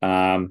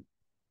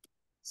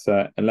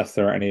 So unless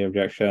there are any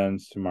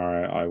objections,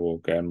 tomorrow I will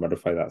go and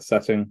modify that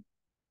setting.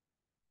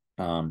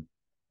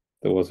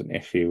 There was an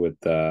issue with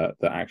the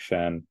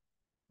action,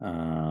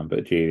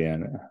 but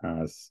Julian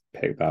has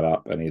picked that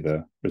up and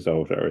either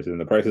resolved it or is in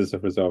the process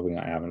of resolving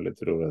it. I haven't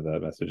looked at all of the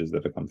messages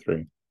that have come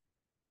through.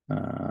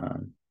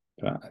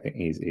 But I think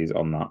he's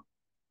on that,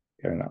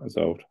 getting that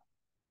resolved.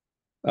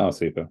 Oh,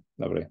 super.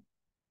 Lovely.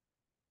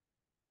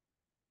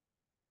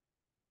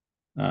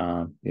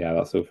 Yeah,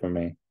 that's all from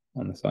me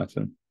on this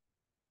item.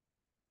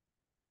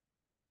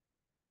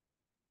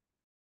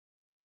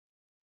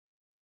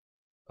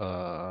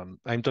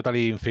 I'm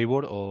totally in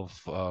favor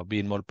of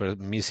being more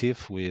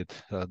permissive with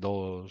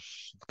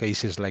those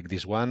cases like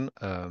this one.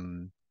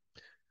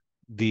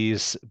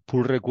 this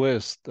pull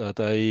request that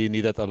I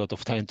needed a lot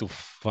of time to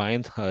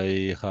find.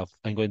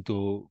 I'm going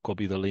to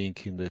copy the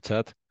link in the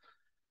chat.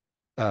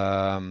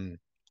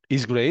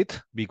 Is great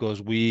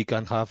because we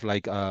can have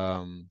like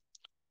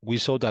we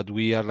saw that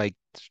we are like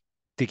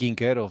taking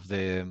care of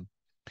the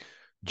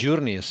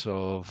journeys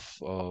of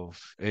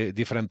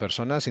different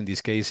personas. In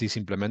this case, is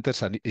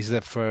implementers, and is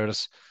the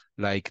first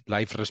like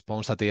live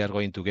response that they are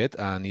going to get,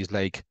 and it's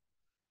like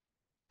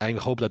I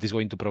hope that is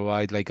going to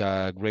provide like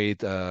a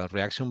great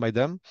reaction by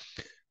them.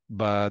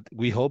 But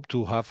we hope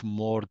to have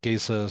more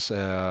cases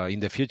in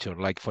the future.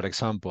 Like for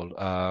example,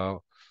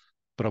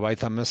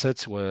 provide a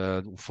message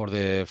for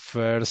the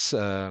first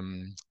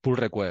pull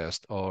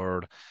request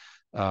or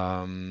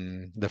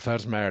the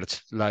first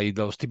merge, like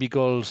those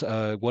typical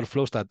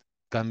workflows that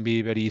can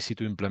be very easy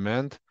to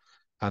implement.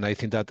 And I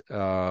think that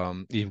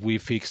if we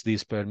fix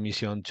this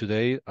permission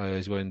today,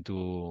 it's going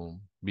to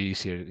be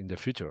easier in the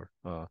future.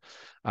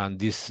 And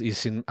this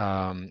is in,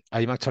 I'm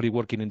actually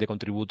working in the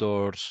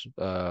contributors,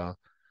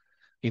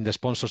 in the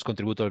sponsors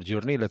contributor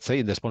journey, let's say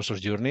in the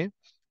sponsors journey.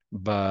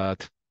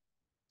 But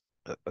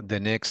the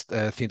next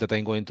thing that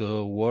I'm going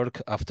to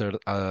work after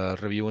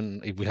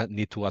reviewing if we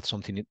need to add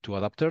something to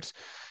adapters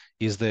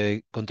is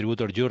the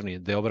contributor journey,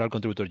 the overall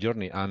contributor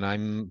journey. And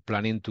I'm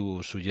planning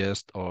to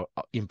suggest or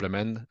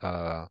implement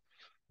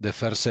the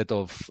first set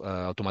of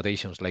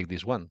automations like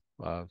this one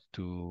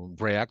to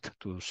react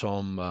to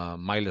some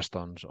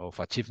milestones of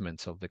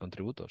achievements of the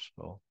contributors.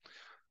 So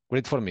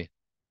great for me.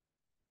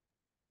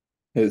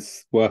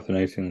 It's worth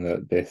noting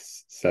that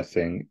this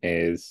setting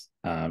is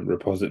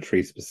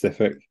repository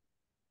specific.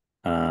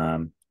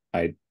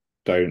 I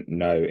don't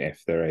know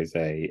if there is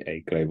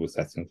a global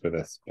setting for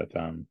this, but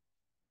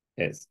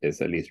it's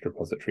at least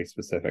repository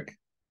specific.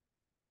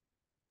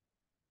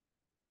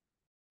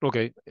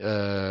 Okay.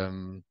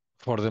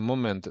 For the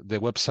moment, the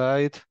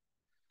website,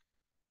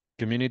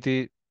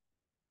 community,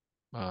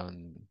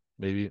 and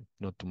maybe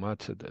not too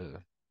much.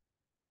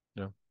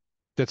 Yeah,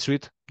 that's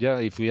it. Yeah,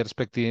 if we are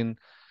expecting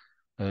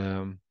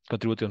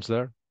contributions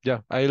there,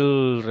 yeah,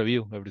 I'll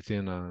review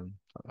everything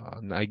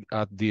and I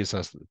add this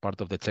as part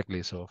of the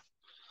checklist of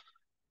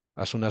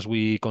as soon as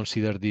we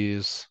consider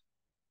these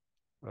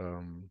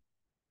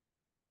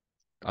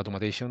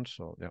automations.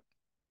 So yeah,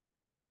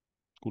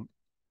 cool.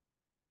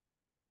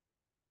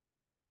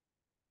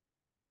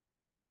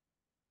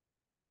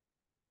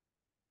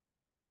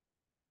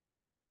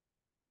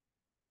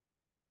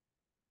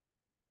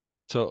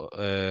 So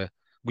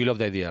we love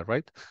the idea,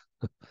 right?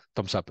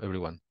 Thumbs up,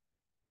 everyone.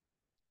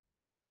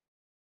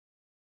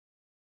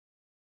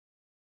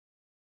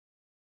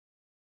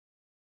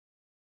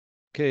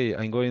 Okay,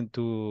 I'm going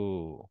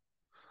to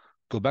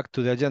go back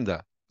to the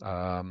agenda.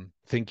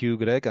 Thank you,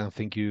 Greg, and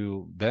thank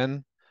you,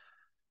 Ben.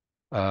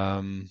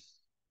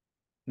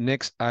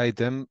 Next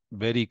item,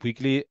 very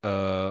quickly,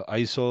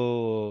 I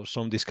saw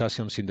some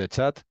discussions in the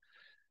chat,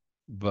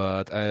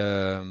 but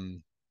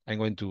I'm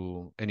going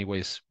to,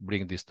 anyways,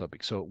 bring this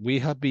topic. So we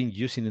have been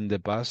using in the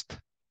past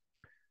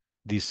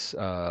this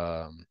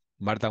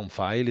Markdown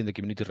file in the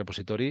community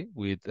repository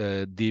with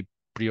the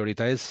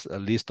prioritized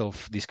list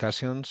of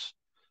discussions,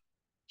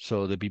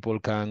 so the people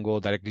can go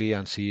directly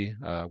and see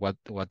what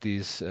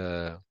is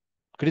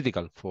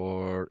critical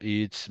for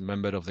each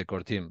member of the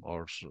core team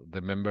or the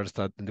members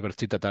that in the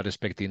team that are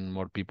expecting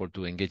more people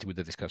to engage with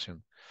the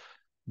discussion.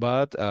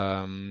 But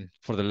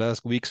for the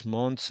last weeks,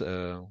 months,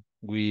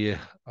 we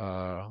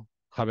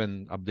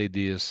haven't updated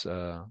this.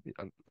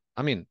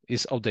 I mean,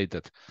 it's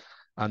outdated.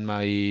 And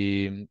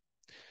my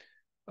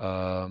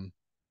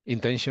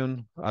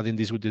intention adding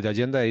this with the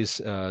agenda is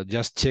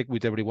just check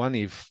with everyone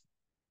if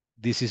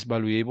this is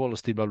valuable,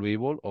 still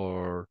valuable,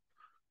 or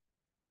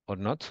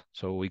not.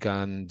 So we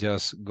can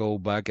just go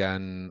back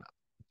and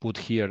put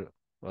here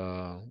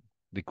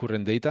the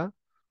current data,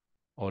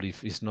 or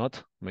if it's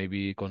not,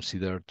 maybe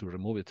consider to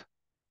remove it.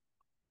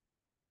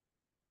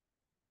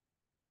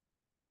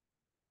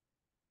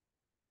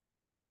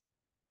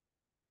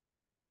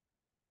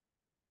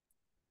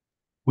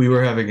 We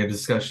were having a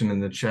discussion in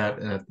the chat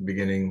at the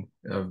beginning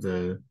of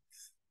the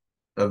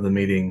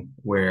meeting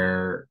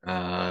where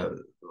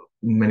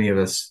many of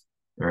us,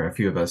 or a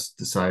few of us,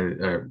 decided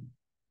or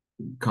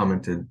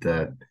commented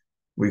that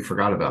we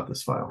forgot about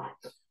this file.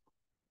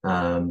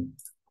 As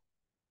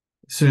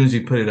soon as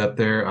you put it up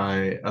there,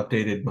 I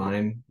updated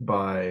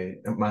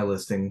my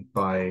listing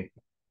by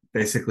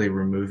basically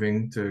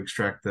removing to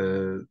extract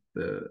the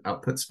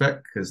output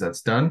spec because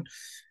that's done.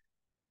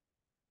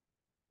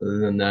 Other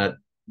than that,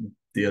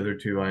 the other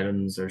two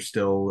items are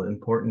still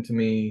important to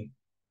me,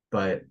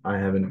 but I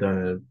haven't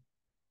done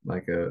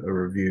a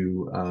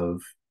review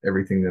of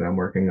everything that I'm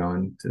working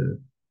on to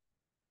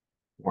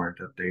warrant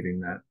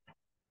updating that.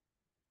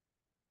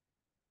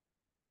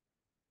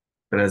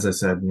 But as I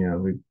said,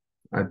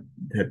 I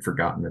had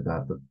forgotten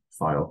about the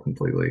file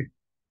completely.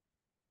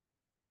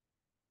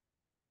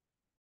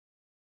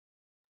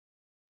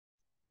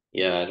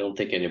 Yeah, I don't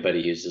think anybody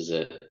uses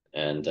it,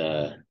 and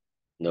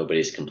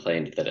nobody's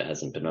complained that it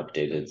hasn't been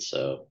updated,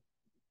 so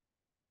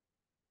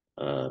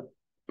I'm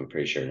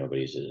pretty sure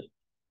nobody uses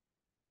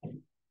it.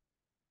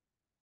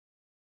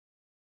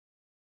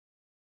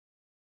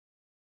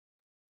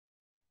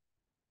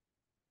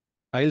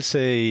 I'll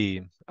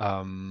say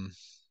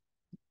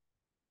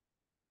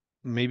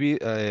maybe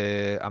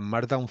a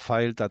markdown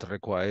file that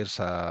requires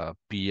a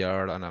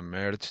PR and a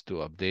merge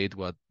to update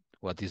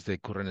what is the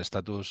current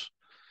status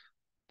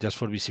just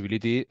for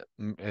visibility.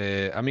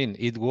 I mean,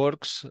 it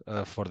works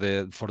for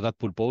that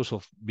purpose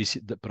of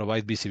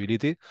provide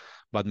visibility,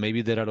 but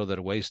maybe there are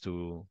other ways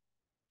to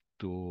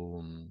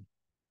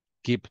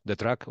keep the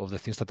track of the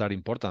things that are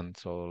important.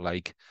 So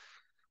like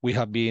we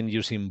have been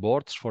using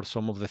boards for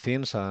some of the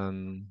things,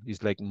 and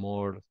it's like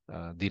more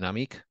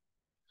dynamic.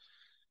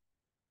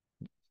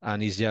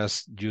 And it's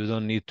just you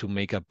don't need to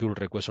make a pull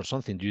request or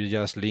something. You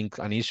just link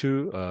an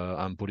issue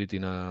and put it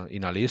in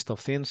a list of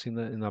things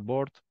in a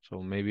board.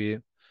 So maybe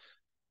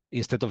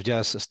instead of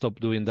just stop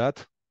doing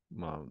that,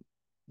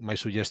 my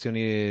suggestion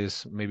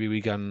is maybe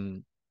we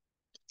can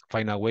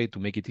find a way to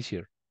make it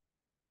easier.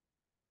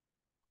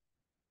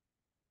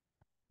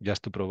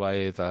 Just to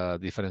provide a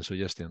different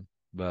suggestion.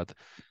 But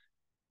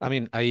I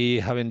mean,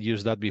 I haven't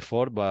used that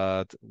before,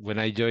 but when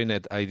I joined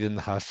it, I didn't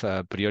have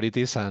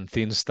priorities and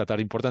things that are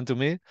important to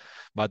me.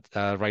 But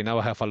right now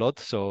I have a lot.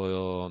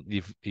 So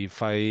if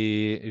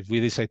we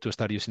decide to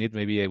start using it,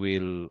 maybe I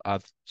will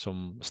add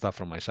some stuff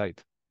from my side.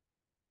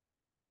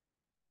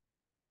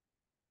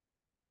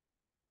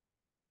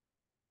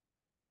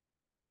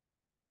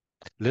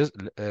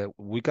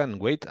 We can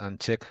wait and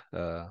check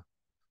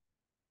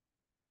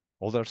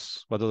what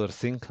others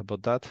think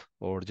about that,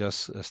 or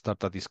just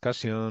start a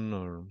discussion,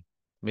 or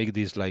make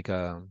this like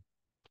a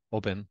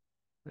open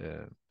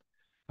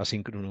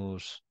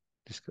asynchronous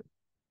Yeah,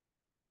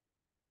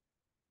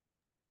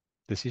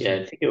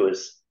 decision. I think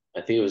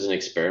it was an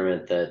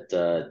experiment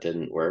that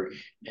didn't work,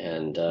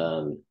 and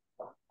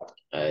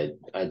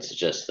I'd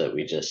suggest that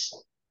we just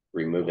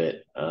remove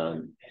it.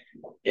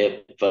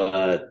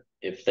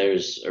 If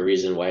there's a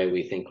reason why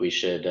we think we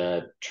should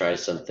try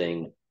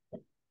something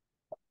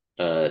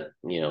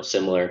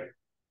similar,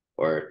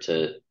 or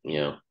to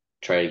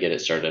try to get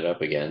it started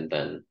up again,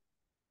 then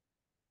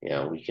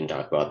we can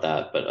talk about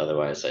that. But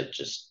otherwise, I'd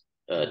just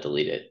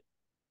delete it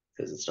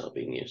because it's not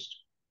being used.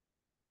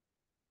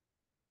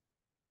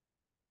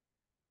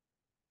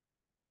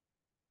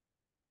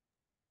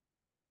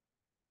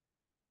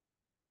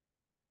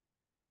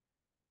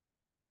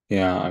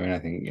 Yeah, I mean, I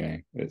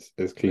think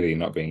it's clearly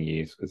not being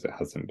used because it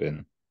hasn't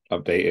been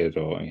updated,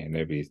 or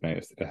nobody's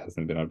noticed that it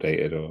hasn't been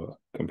updated or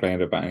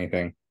complained about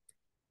anything.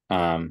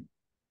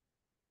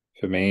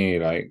 For me,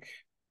 like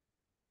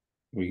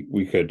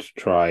we could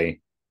try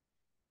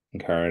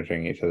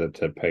encouraging each other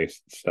to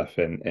post stuff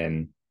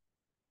in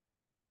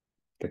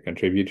the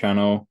contribute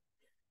channel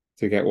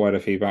to get wider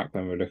feedback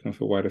when we're looking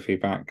for wider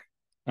feedback.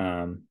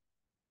 But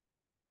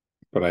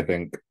I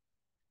think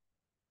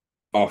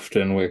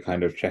often we're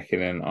kind of checking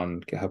in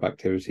on GitHub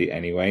activity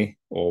anyway,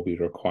 or we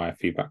require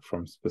feedback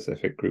from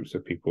specific groups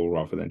of people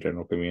rather than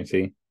general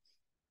community.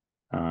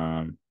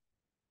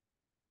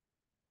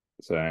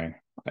 So I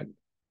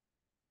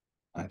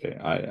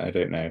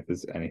don't know if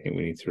there's anything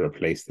we need to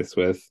replace this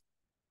with.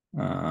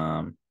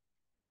 I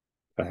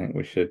think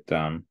we should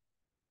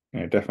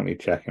definitely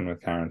check in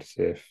with Karen to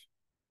see if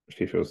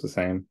she feels the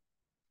same.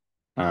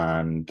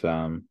 And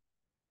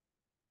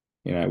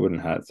it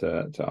wouldn't hurt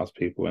to ask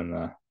people in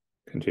the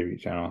contribute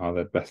channel how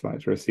they'd best like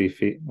to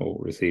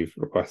receive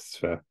requests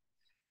for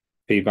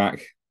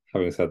feedback.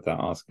 Having said that,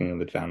 asking in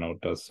the channel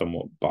does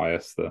somewhat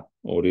bias the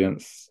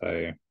audience.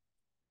 So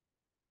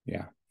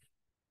yeah.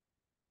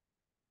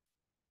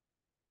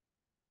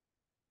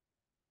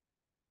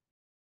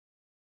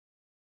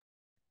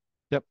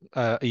 Yep.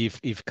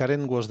 If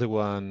Karen was the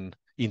one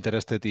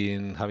interested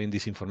in having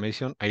this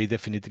information, I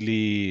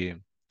definitely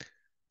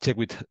check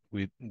with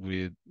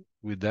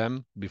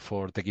them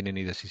before taking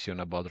any decision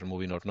about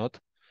removing or not,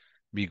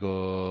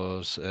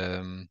 because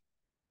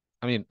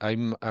I mean,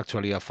 I'm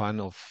actually a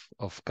fan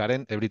of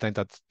Karen. Every time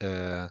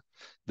that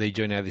they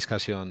join a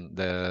discussion,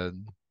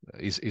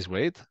 is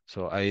great.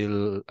 So I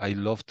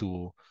love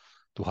to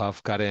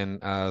have Karen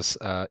as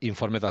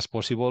informed as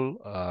possible.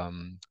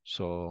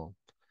 So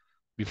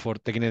before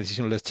taking a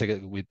decision, let's check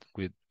it with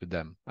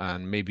them.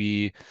 And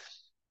maybe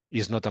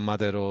it's not a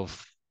matter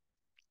of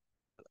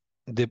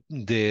the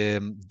the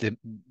the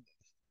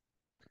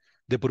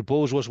the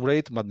purpose was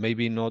great, but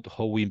maybe not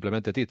how we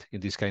implemented it in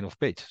this kind of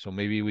page. So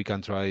maybe we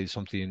can try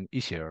something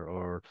easier,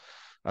 or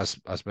as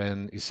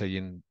Ben is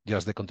saying,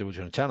 just the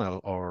contribution channel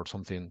or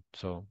something.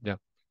 So yeah,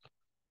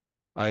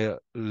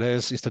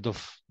 let's, instead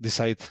of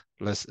decide,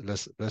 let's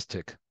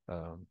check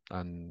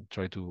and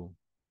try to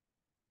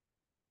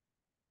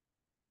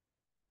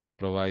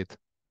provide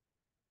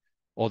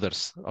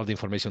others all the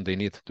information they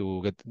need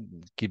to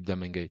keep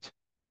them engaged.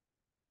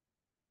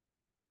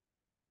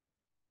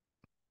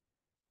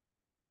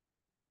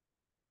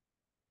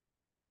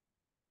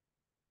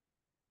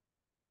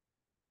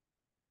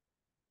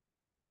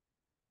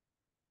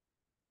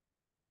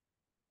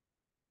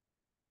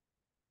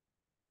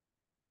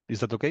 Is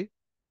that okay?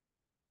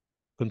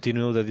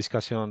 Continue the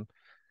discussion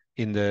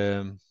in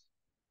the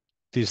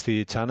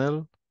TST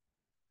channel,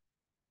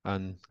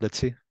 and let's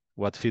see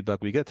what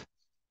feedback we get.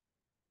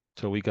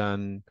 So we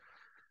can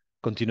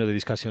continue the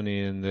discussion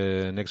in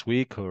the next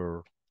week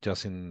or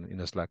just in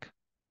a Slack?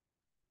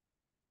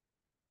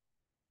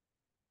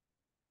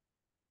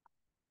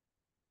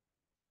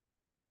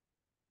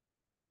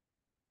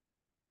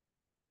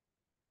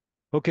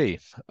 Okay,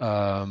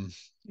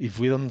 if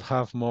we don't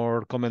have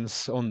more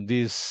comments on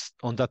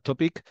that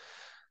topic,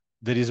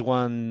 there is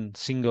one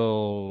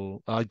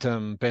single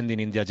item pending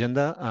in the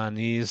agenda, and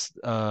is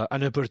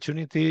an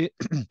opportunity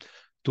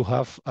to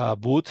have a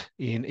booth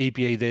in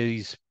API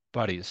Days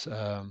Paris.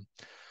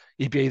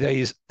 API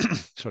Days,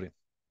 sorry,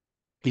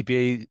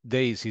 API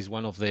Days is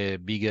one of the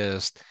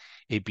biggest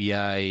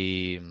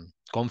API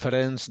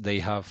conference. They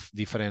have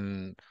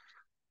different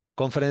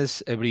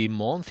conference every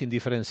month in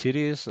different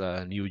cities,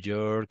 New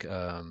York,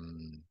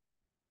 in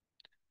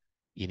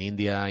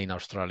India, in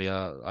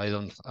Australia,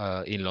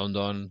 in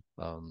London,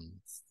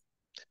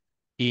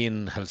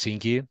 in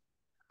Helsinki,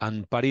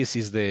 and Paris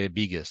is the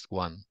biggest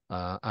one.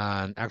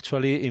 And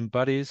actually in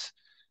Paris,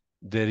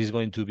 there is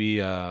going to be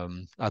a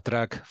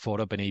track for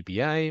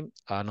OpenAPI,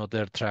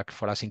 another track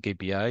for Async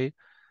API,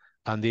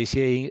 and the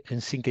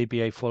Async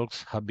API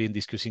folks have been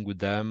discussing with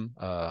them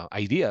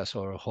ideas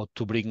or how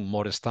to bring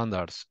more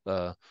standards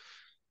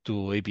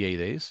to API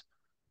Days.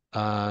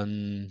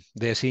 And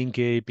the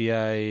Async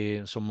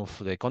API, some of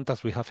the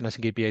contacts we have in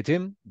Async API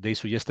team, they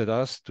suggested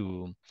us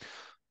to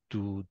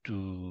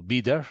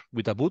be there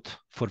with a booth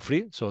for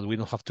free, so we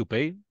don't have to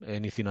pay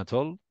anything at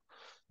all.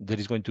 There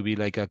is going to be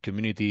like a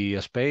community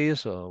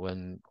space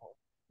when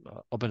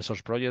open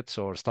source projects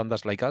or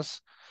standards like us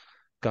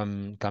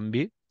can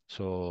be.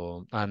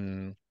 So,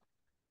 and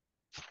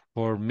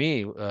for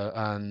me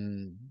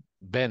and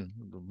Ben,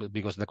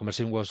 because the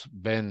conversation was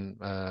Ben,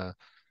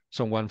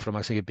 someone from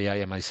Async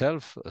API and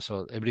myself,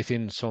 so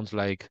everything sounds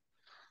like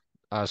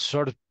a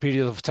short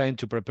period of time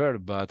to prepare,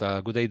 but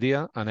a good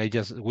idea. And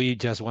we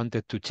just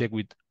wanted to check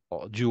with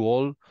you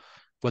all,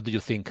 what do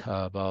you think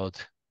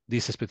about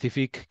this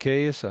specific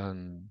case,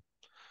 and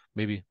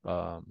maybe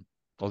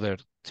other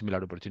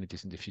similar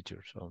opportunities in the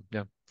future. So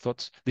yeah,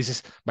 thoughts. This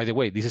is, by the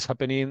way, this is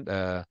happening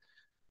the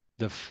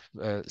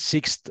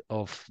 6th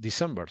of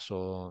December,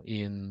 so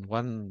in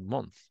 1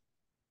 month.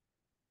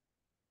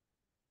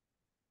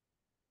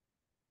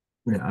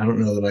 Yeah, I don't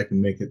know that I can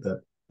make it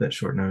that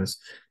short notice.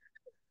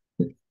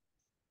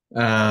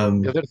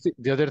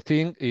 The other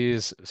thing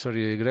is,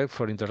 sorry, Greg,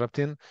 for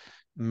interrupting.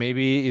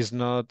 Maybe it's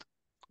not.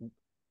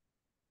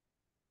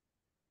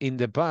 In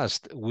the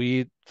past,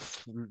 we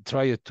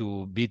tried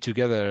to be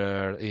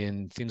together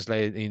in things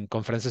like in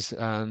conferences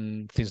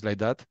and things like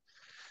that,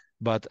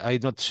 but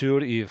I'm not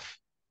sure if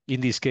in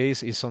this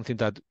case is something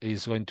that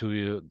is going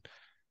to.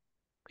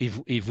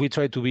 If we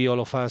try to be all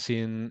of us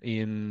in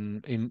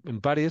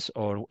Paris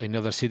or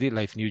another city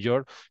like New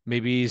York,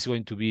 maybe it's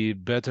going to be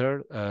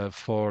better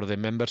for the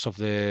members of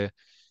the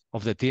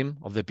team,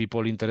 of the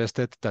people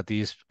interested, that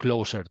is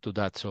closer to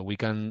that, so we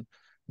can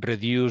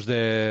reduce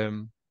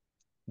the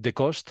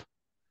cost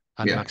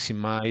and Yeah.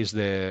 maximize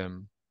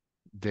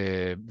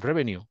the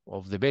revenue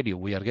of the value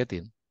we are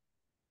getting.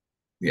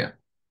 Yeah.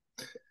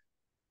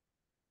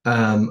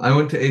 I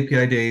went to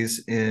API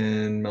Days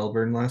in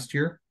Melbourne last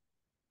year.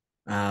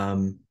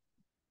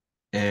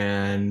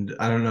 And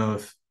I don't know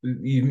if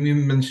you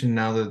mentioned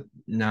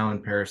now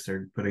in Paris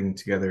they're putting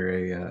together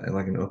a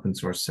like an open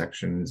source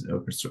section,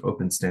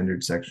 open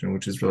standard section,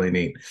 which is really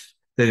neat.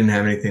 They didn't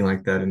have anything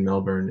like that in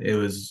Melbourne. It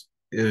was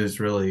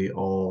really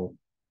all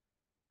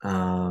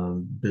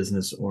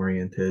business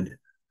oriented.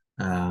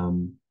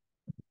 The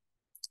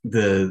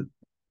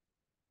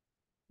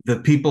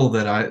people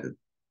that I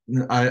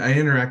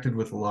interacted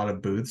with a lot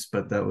of booths,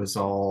 but that was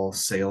all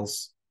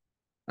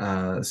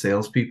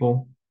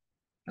salespeople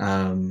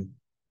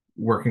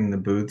working the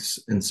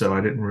booths, and so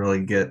I didn't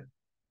really get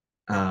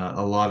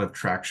a lot of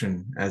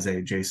traction as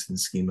a JSON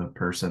schema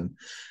person,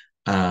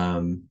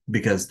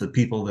 because the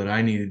people that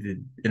I needed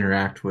to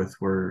interact with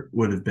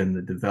would have been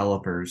the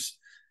developers,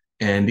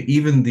 and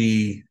even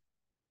the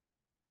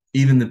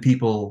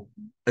people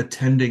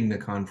attending the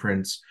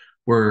conference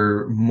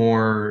were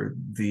more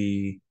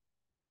the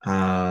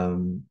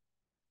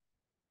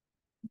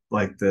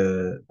like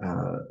the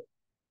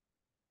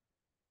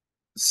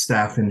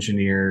staff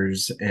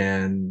engineers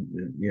and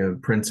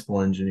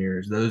principal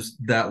engineers,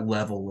 that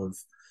level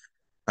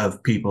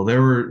of people.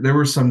 There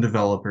were some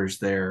developers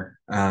there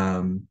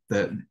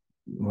that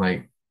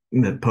like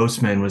that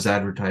Postman was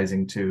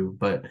advertising to,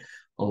 but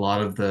a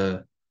lot of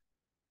the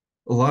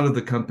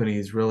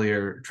companies really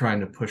are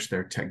trying to push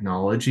their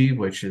technology,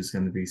 which is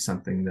going to be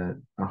something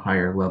that a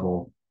higher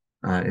level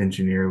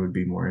engineer would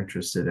be more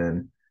interested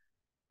in.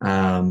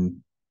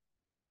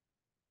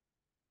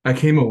 I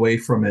came away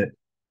from it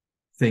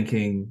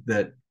thinking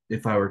that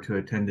if I were to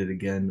attend it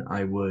again,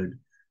 I would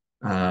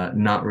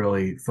not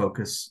really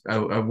focus. I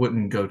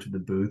wouldn't go to the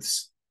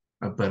booths,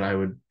 but I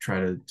would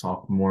try to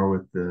talk more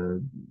with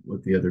the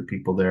other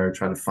people there.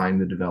 Try to find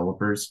the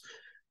developers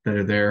that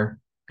are there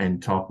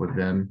and talk with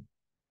them,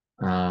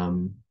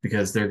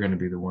 because they're going to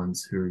be the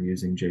ones who are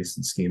using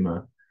JSON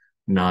schema,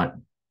 not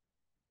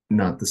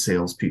the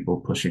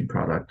salespeople pushing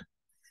product.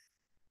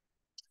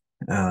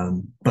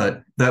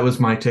 But that was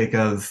my take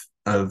of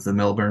the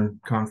Melbourne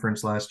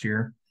conference last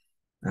year.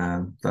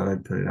 Thought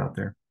I'd put it out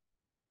there.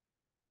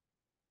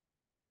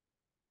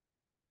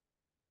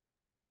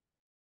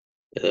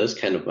 Yeah, that was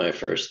kind of my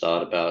first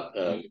thought about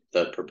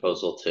the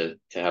proposal to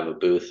have a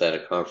booth at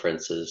a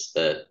conference, is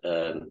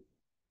that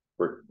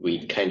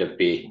we'd kind of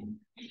be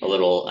a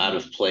little out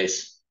of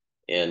place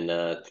in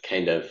the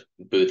kind of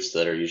booths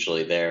that are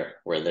usually there,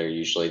 where they're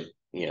usually,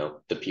 you know,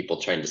 the people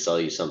trying to sell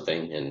you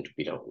something, and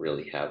we don't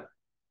really have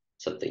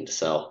something to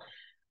sell.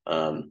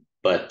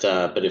 But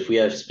if we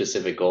have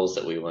specific goals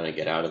that we want to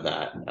get out of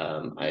that,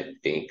 I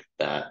think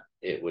that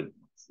it would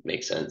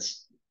make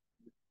sense.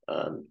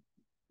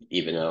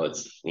 Even though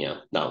it's, you know,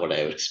 not what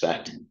I would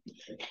expect,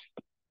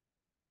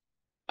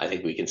 I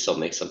think we can still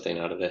make something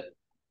out of it.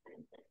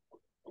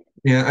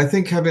 Yeah, I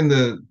think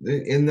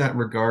in that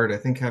regard, I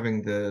think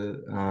having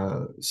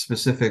the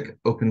specific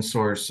open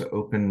source,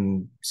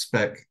 open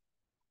spec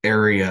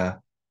area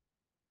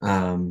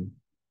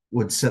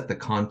would set the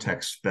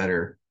context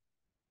better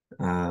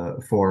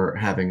for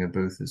having a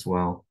booth as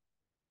well.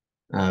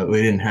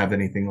 We didn't have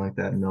anything like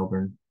that in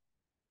Melbourne.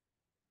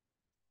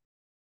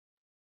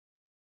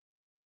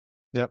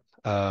 Yep.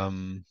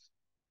 From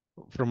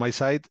my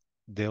side,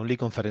 the only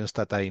conference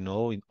that I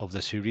know of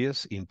the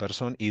series in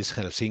person is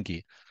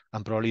Helsinki,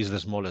 and probably is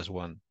the smallest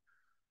one.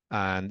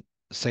 And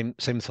same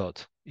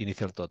thought,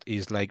 initial thought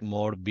is like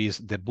more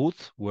the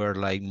booth were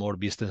like more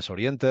business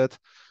oriented.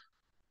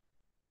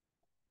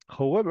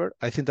 However,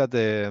 I think that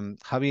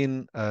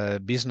having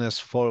business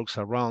folks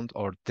around,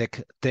 or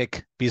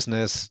tech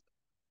business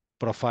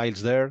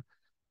profiles there,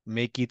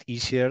 make it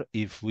easier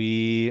if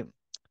we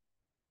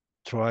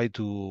try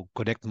to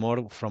connect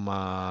more from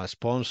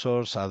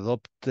sponsors,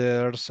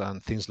 adopters,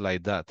 and things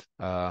like that.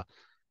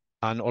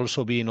 And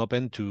also being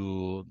open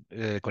to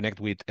connect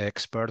with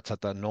experts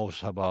that knows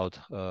about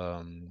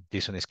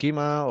JSON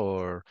schema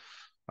or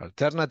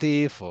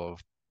alternative or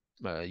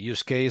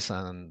use case.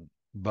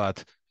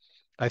 But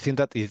I think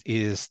that it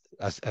is,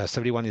 as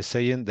everyone is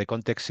saying, the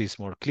context is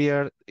more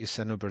clear. It's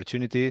an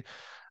opportunity.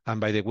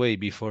 And by the way,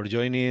 before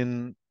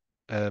joining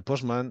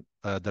Postman,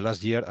 the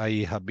last year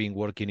I have been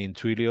working in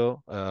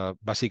Twilio,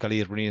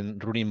 basically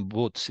running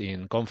booths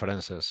in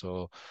conferences.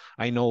 So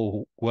I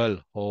know well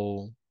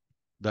how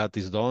that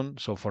is done.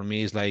 So for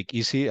me, it's like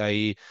easy.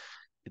 In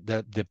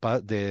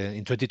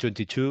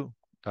 2022,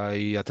 I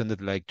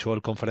attended like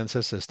 12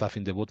 conferences, stuff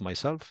in the booth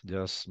myself,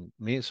 just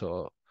me.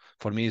 So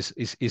for me,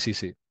 it's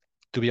easy,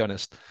 to be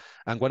honest.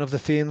 And one of the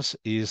things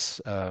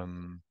is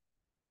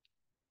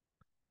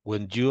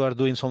when you are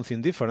doing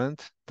something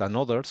different than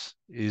others,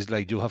 is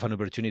like you have an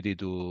opportunity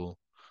to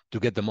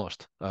get the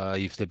most.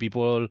 If the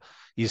people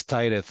is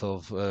tired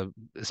of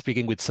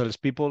speaking with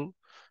salespeople,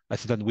 I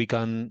think that we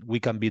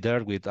can be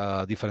there with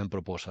a different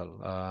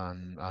proposal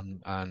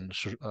and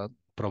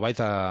provide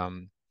a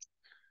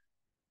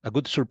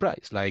good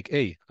surprise. Like,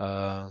 hey,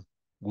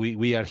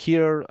 we are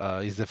here.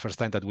 It's the first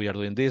time that we are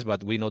doing this,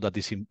 but we know that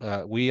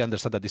we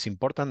understand that it's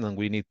important, and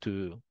we need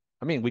to.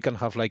 I mean, we can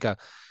have like a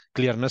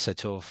clear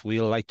message of we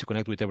like to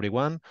connect with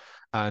everyone.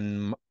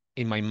 And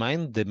in my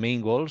mind, the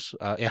main goals.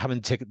 I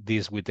haven't checked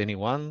this with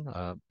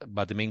anyone,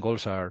 but the main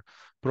goals are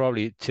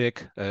probably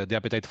check the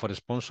appetite for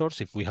sponsors.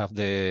 If we have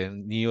the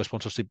new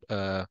sponsorship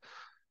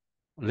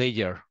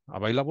layer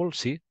available,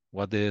 see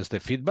what is the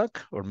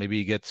feedback, or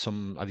maybe get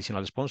some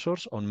additional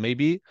sponsors, or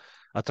maybe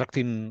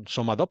attracting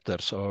some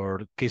adopters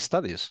or case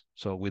studies.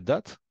 So with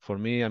that, for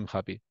me, I'm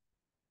happy.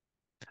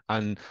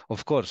 And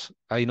of course,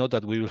 I know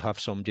that we will have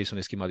some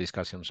JSON schema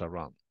discussions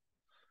around.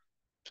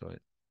 So,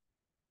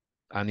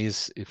 and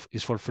it's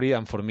for free.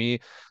 And for me,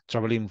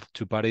 traveling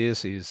to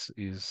Paris is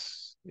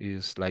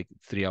like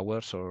 3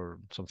 hours or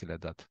something like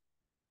that.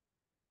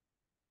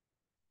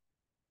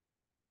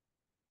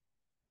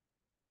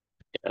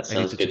 That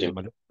sounds good.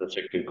 Those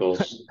are good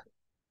goals.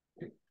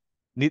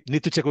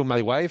 Need to check with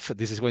my wife.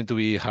 This is going to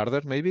be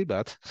harder, maybe,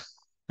 but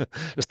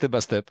step by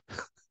step.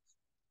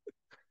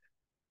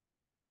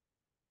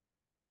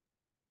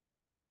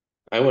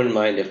 I wouldn't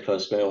mind if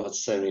Postman wants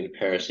to send me to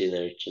Paris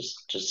either.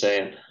 Just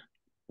saying.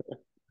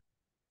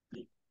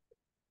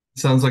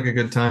 Sounds like a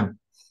good time.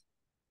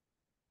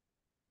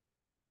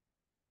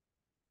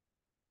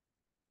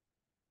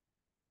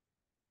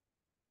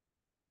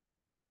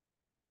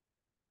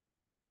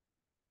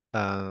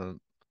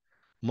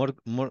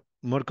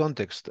 More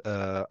context.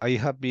 I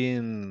have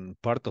been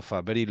part of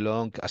a very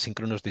long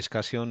asynchronous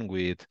discussion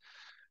with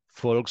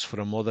folks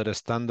from other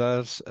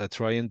standards,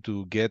 trying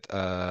to get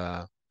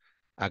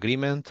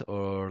agreement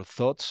or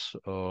thoughts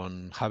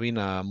on having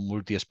a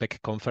multi-spec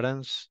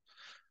conference,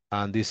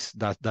 and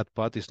that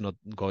part is not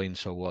going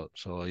so well.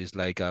 So it's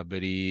like a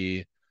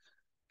very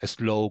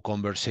slow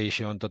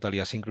conversation, totally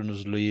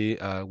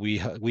asynchronously.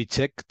 We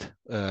checked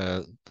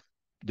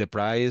the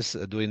price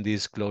doing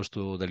this close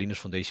to the Linux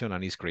Foundation,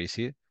 and it's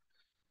crazy.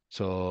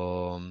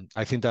 So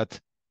I think that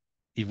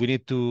if we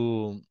need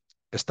to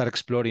start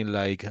exploring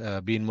like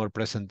being more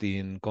present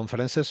in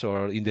conferences,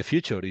 or in the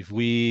future, if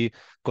we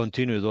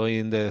continue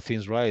doing the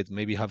things right,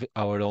 maybe have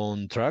our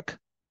own track,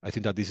 I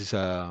think that this is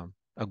a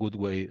a good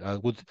way,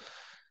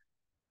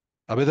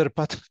 a better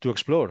path to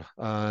explore,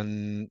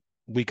 and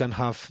we can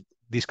have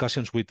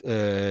discussions with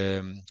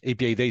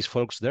API Days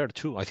folks there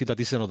too. I think that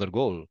is another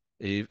goal.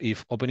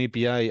 If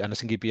OpenAPI and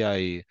Async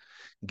API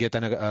get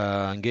an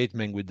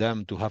engagement with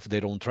them to have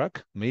their own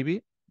track,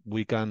 maybe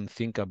we can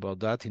think about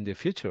that in the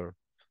future,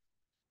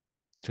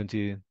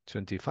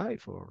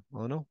 2025 or I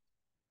don't know,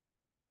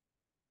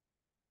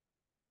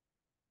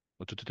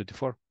 or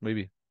 2024,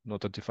 maybe,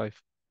 not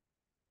 25.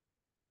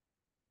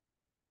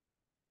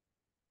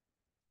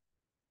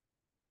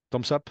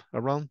 Thumbs up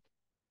around.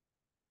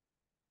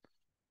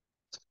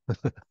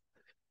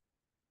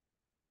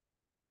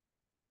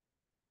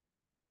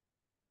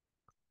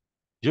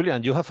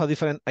 Julian, you have a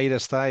different air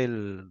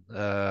style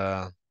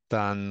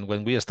than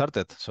when we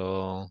started.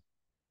 So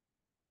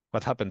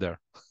what happened there?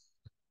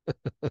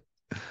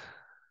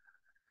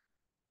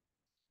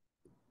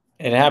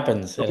 It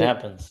happens. It Okay.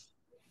 happens.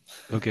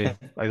 Okay,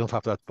 I don't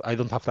have that. I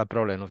don't have that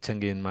problem of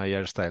changing my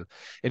hairstyle.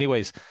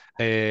 Anyways,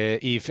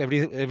 if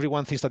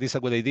everyone thinks that is a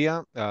good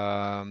idea,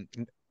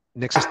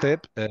 next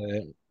step, I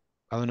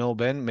don't know,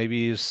 Ben,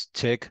 maybe is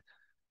check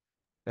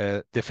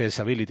the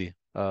feasibility,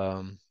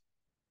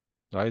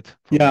 right?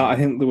 Yeah, I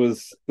think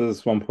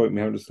there's one point we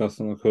haven't discussed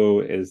on the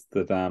call is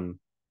that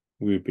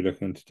we would be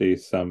looking to do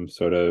some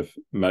sort of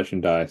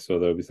merchandise, or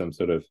there'll be some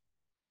sort of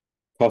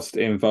cost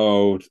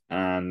involved,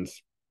 and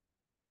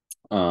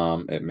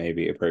it may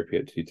be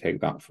appropriate to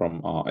take that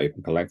from our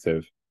open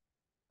collective.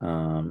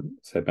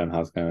 So Ben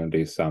has going to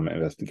do some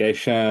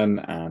investigation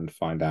and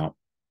find out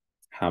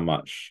how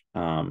much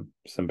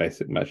some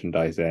basic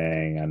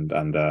merchandising and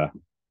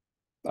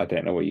I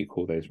don't know what you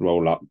call those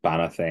roll up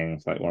banner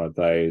things, like one of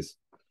those.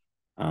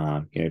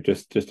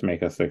 Just to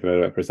make us look a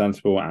little bit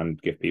presentable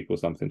and give people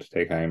something to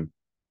take home.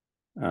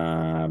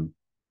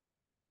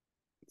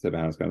 So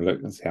Ben's going to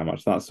look and see how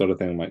much that sort of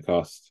thing might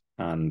cost,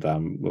 and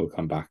we'll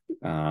come back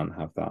and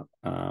have that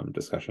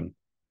discussion.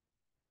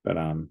 But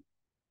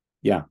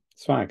yeah,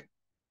 swag,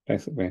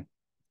 basically.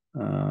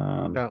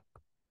 Yeah,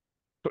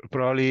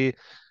 probably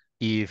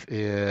if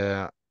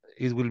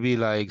it will be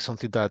like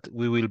something that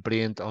we will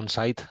print on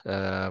site,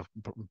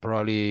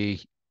 probably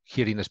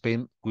here in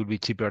Spain will be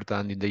cheaper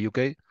than in the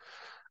UK.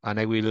 And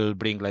I will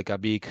bring like a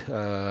big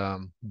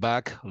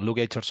bag,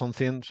 luggage or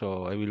something.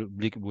 So I will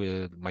bring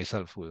with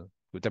myself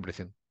with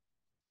everything.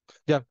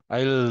 Yeah,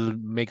 I'll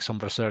make some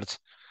research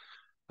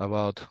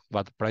about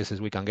what prices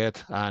we can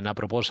get and a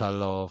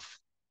proposal of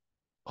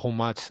how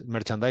much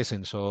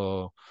merchandising.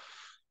 So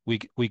we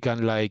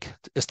can like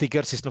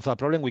stickers is not a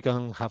problem. We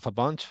can have a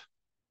bunch,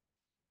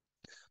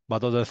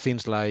 but other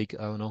things like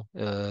I don't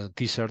know,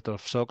 t-shirt or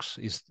socks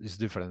is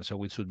different.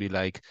 So it should be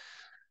like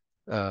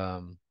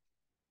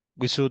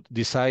we should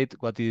decide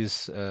what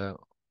is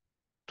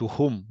to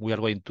whom we are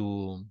going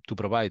to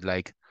provide,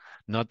 like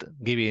not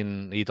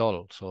giving it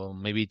all. So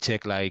maybe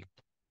check like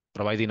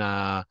providing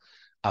a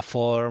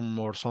form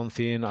or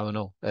something. I don't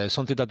know,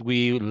 something that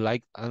we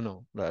like. I don't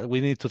know. We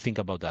need to think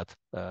about that.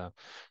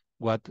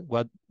 What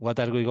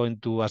are we going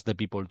to ask the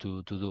people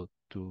to do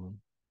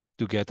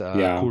to get a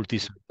Yeah, cool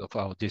t-shirt of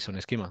our JSON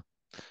schema?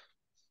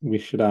 we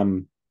should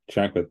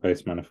check with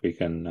Postman if we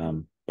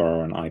can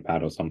borrow an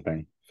iPad or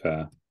something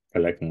for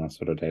collecting that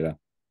sort of data.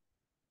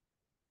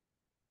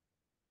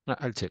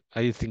 I'll check.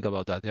 I'll think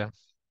about that. Yeah.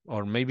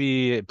 Or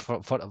maybe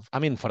for I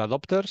mean for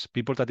adopters,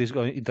 people that is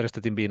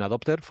interested in being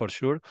adopter, for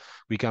sure,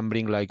 we can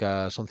bring like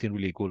something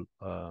really cool.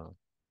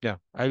 Yeah,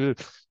 I'll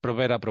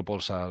provide a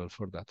proposal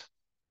for that.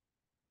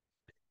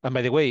 And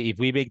by the way, if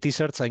we make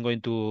t-shirts, I'm going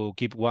to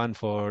keep one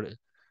for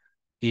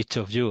each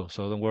of you,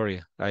 so don't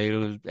worry.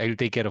 I'll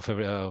take care of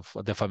of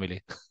the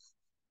family.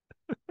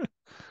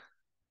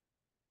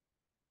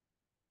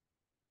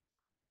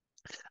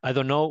 I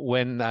don't know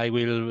when I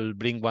will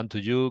bring one to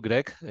you,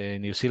 Greg,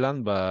 in New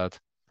Zealand, but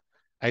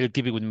I'll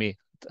keep it with me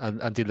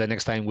until the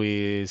next time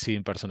we see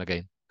in person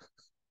again.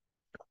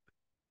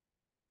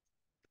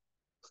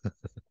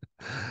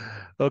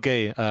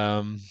 Okay.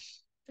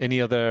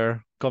 Any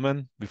other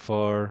comment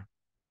before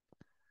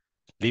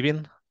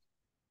leaving?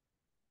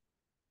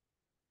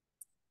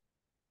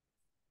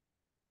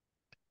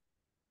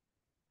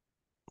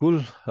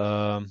 Cool.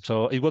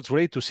 So it was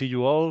great to see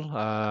you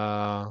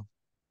all.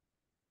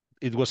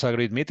 It was a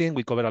great meeting.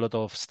 We covered a lot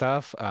of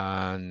stuff,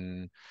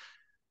 and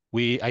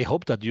I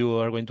hope that you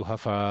are going to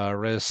have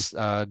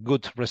a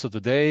good rest of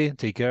the day.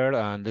 Take care,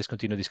 and let's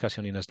continue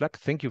discussion in Slack.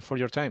 Thank you for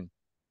your time.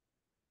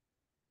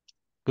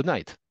 Good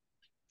night,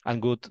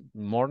 and good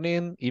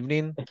morning,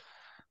 evening,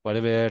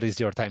 whatever is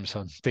your time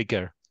zone. Take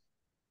care.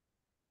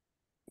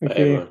 Thank Bye,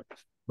 you. everyone.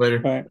 Later.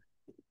 Bye.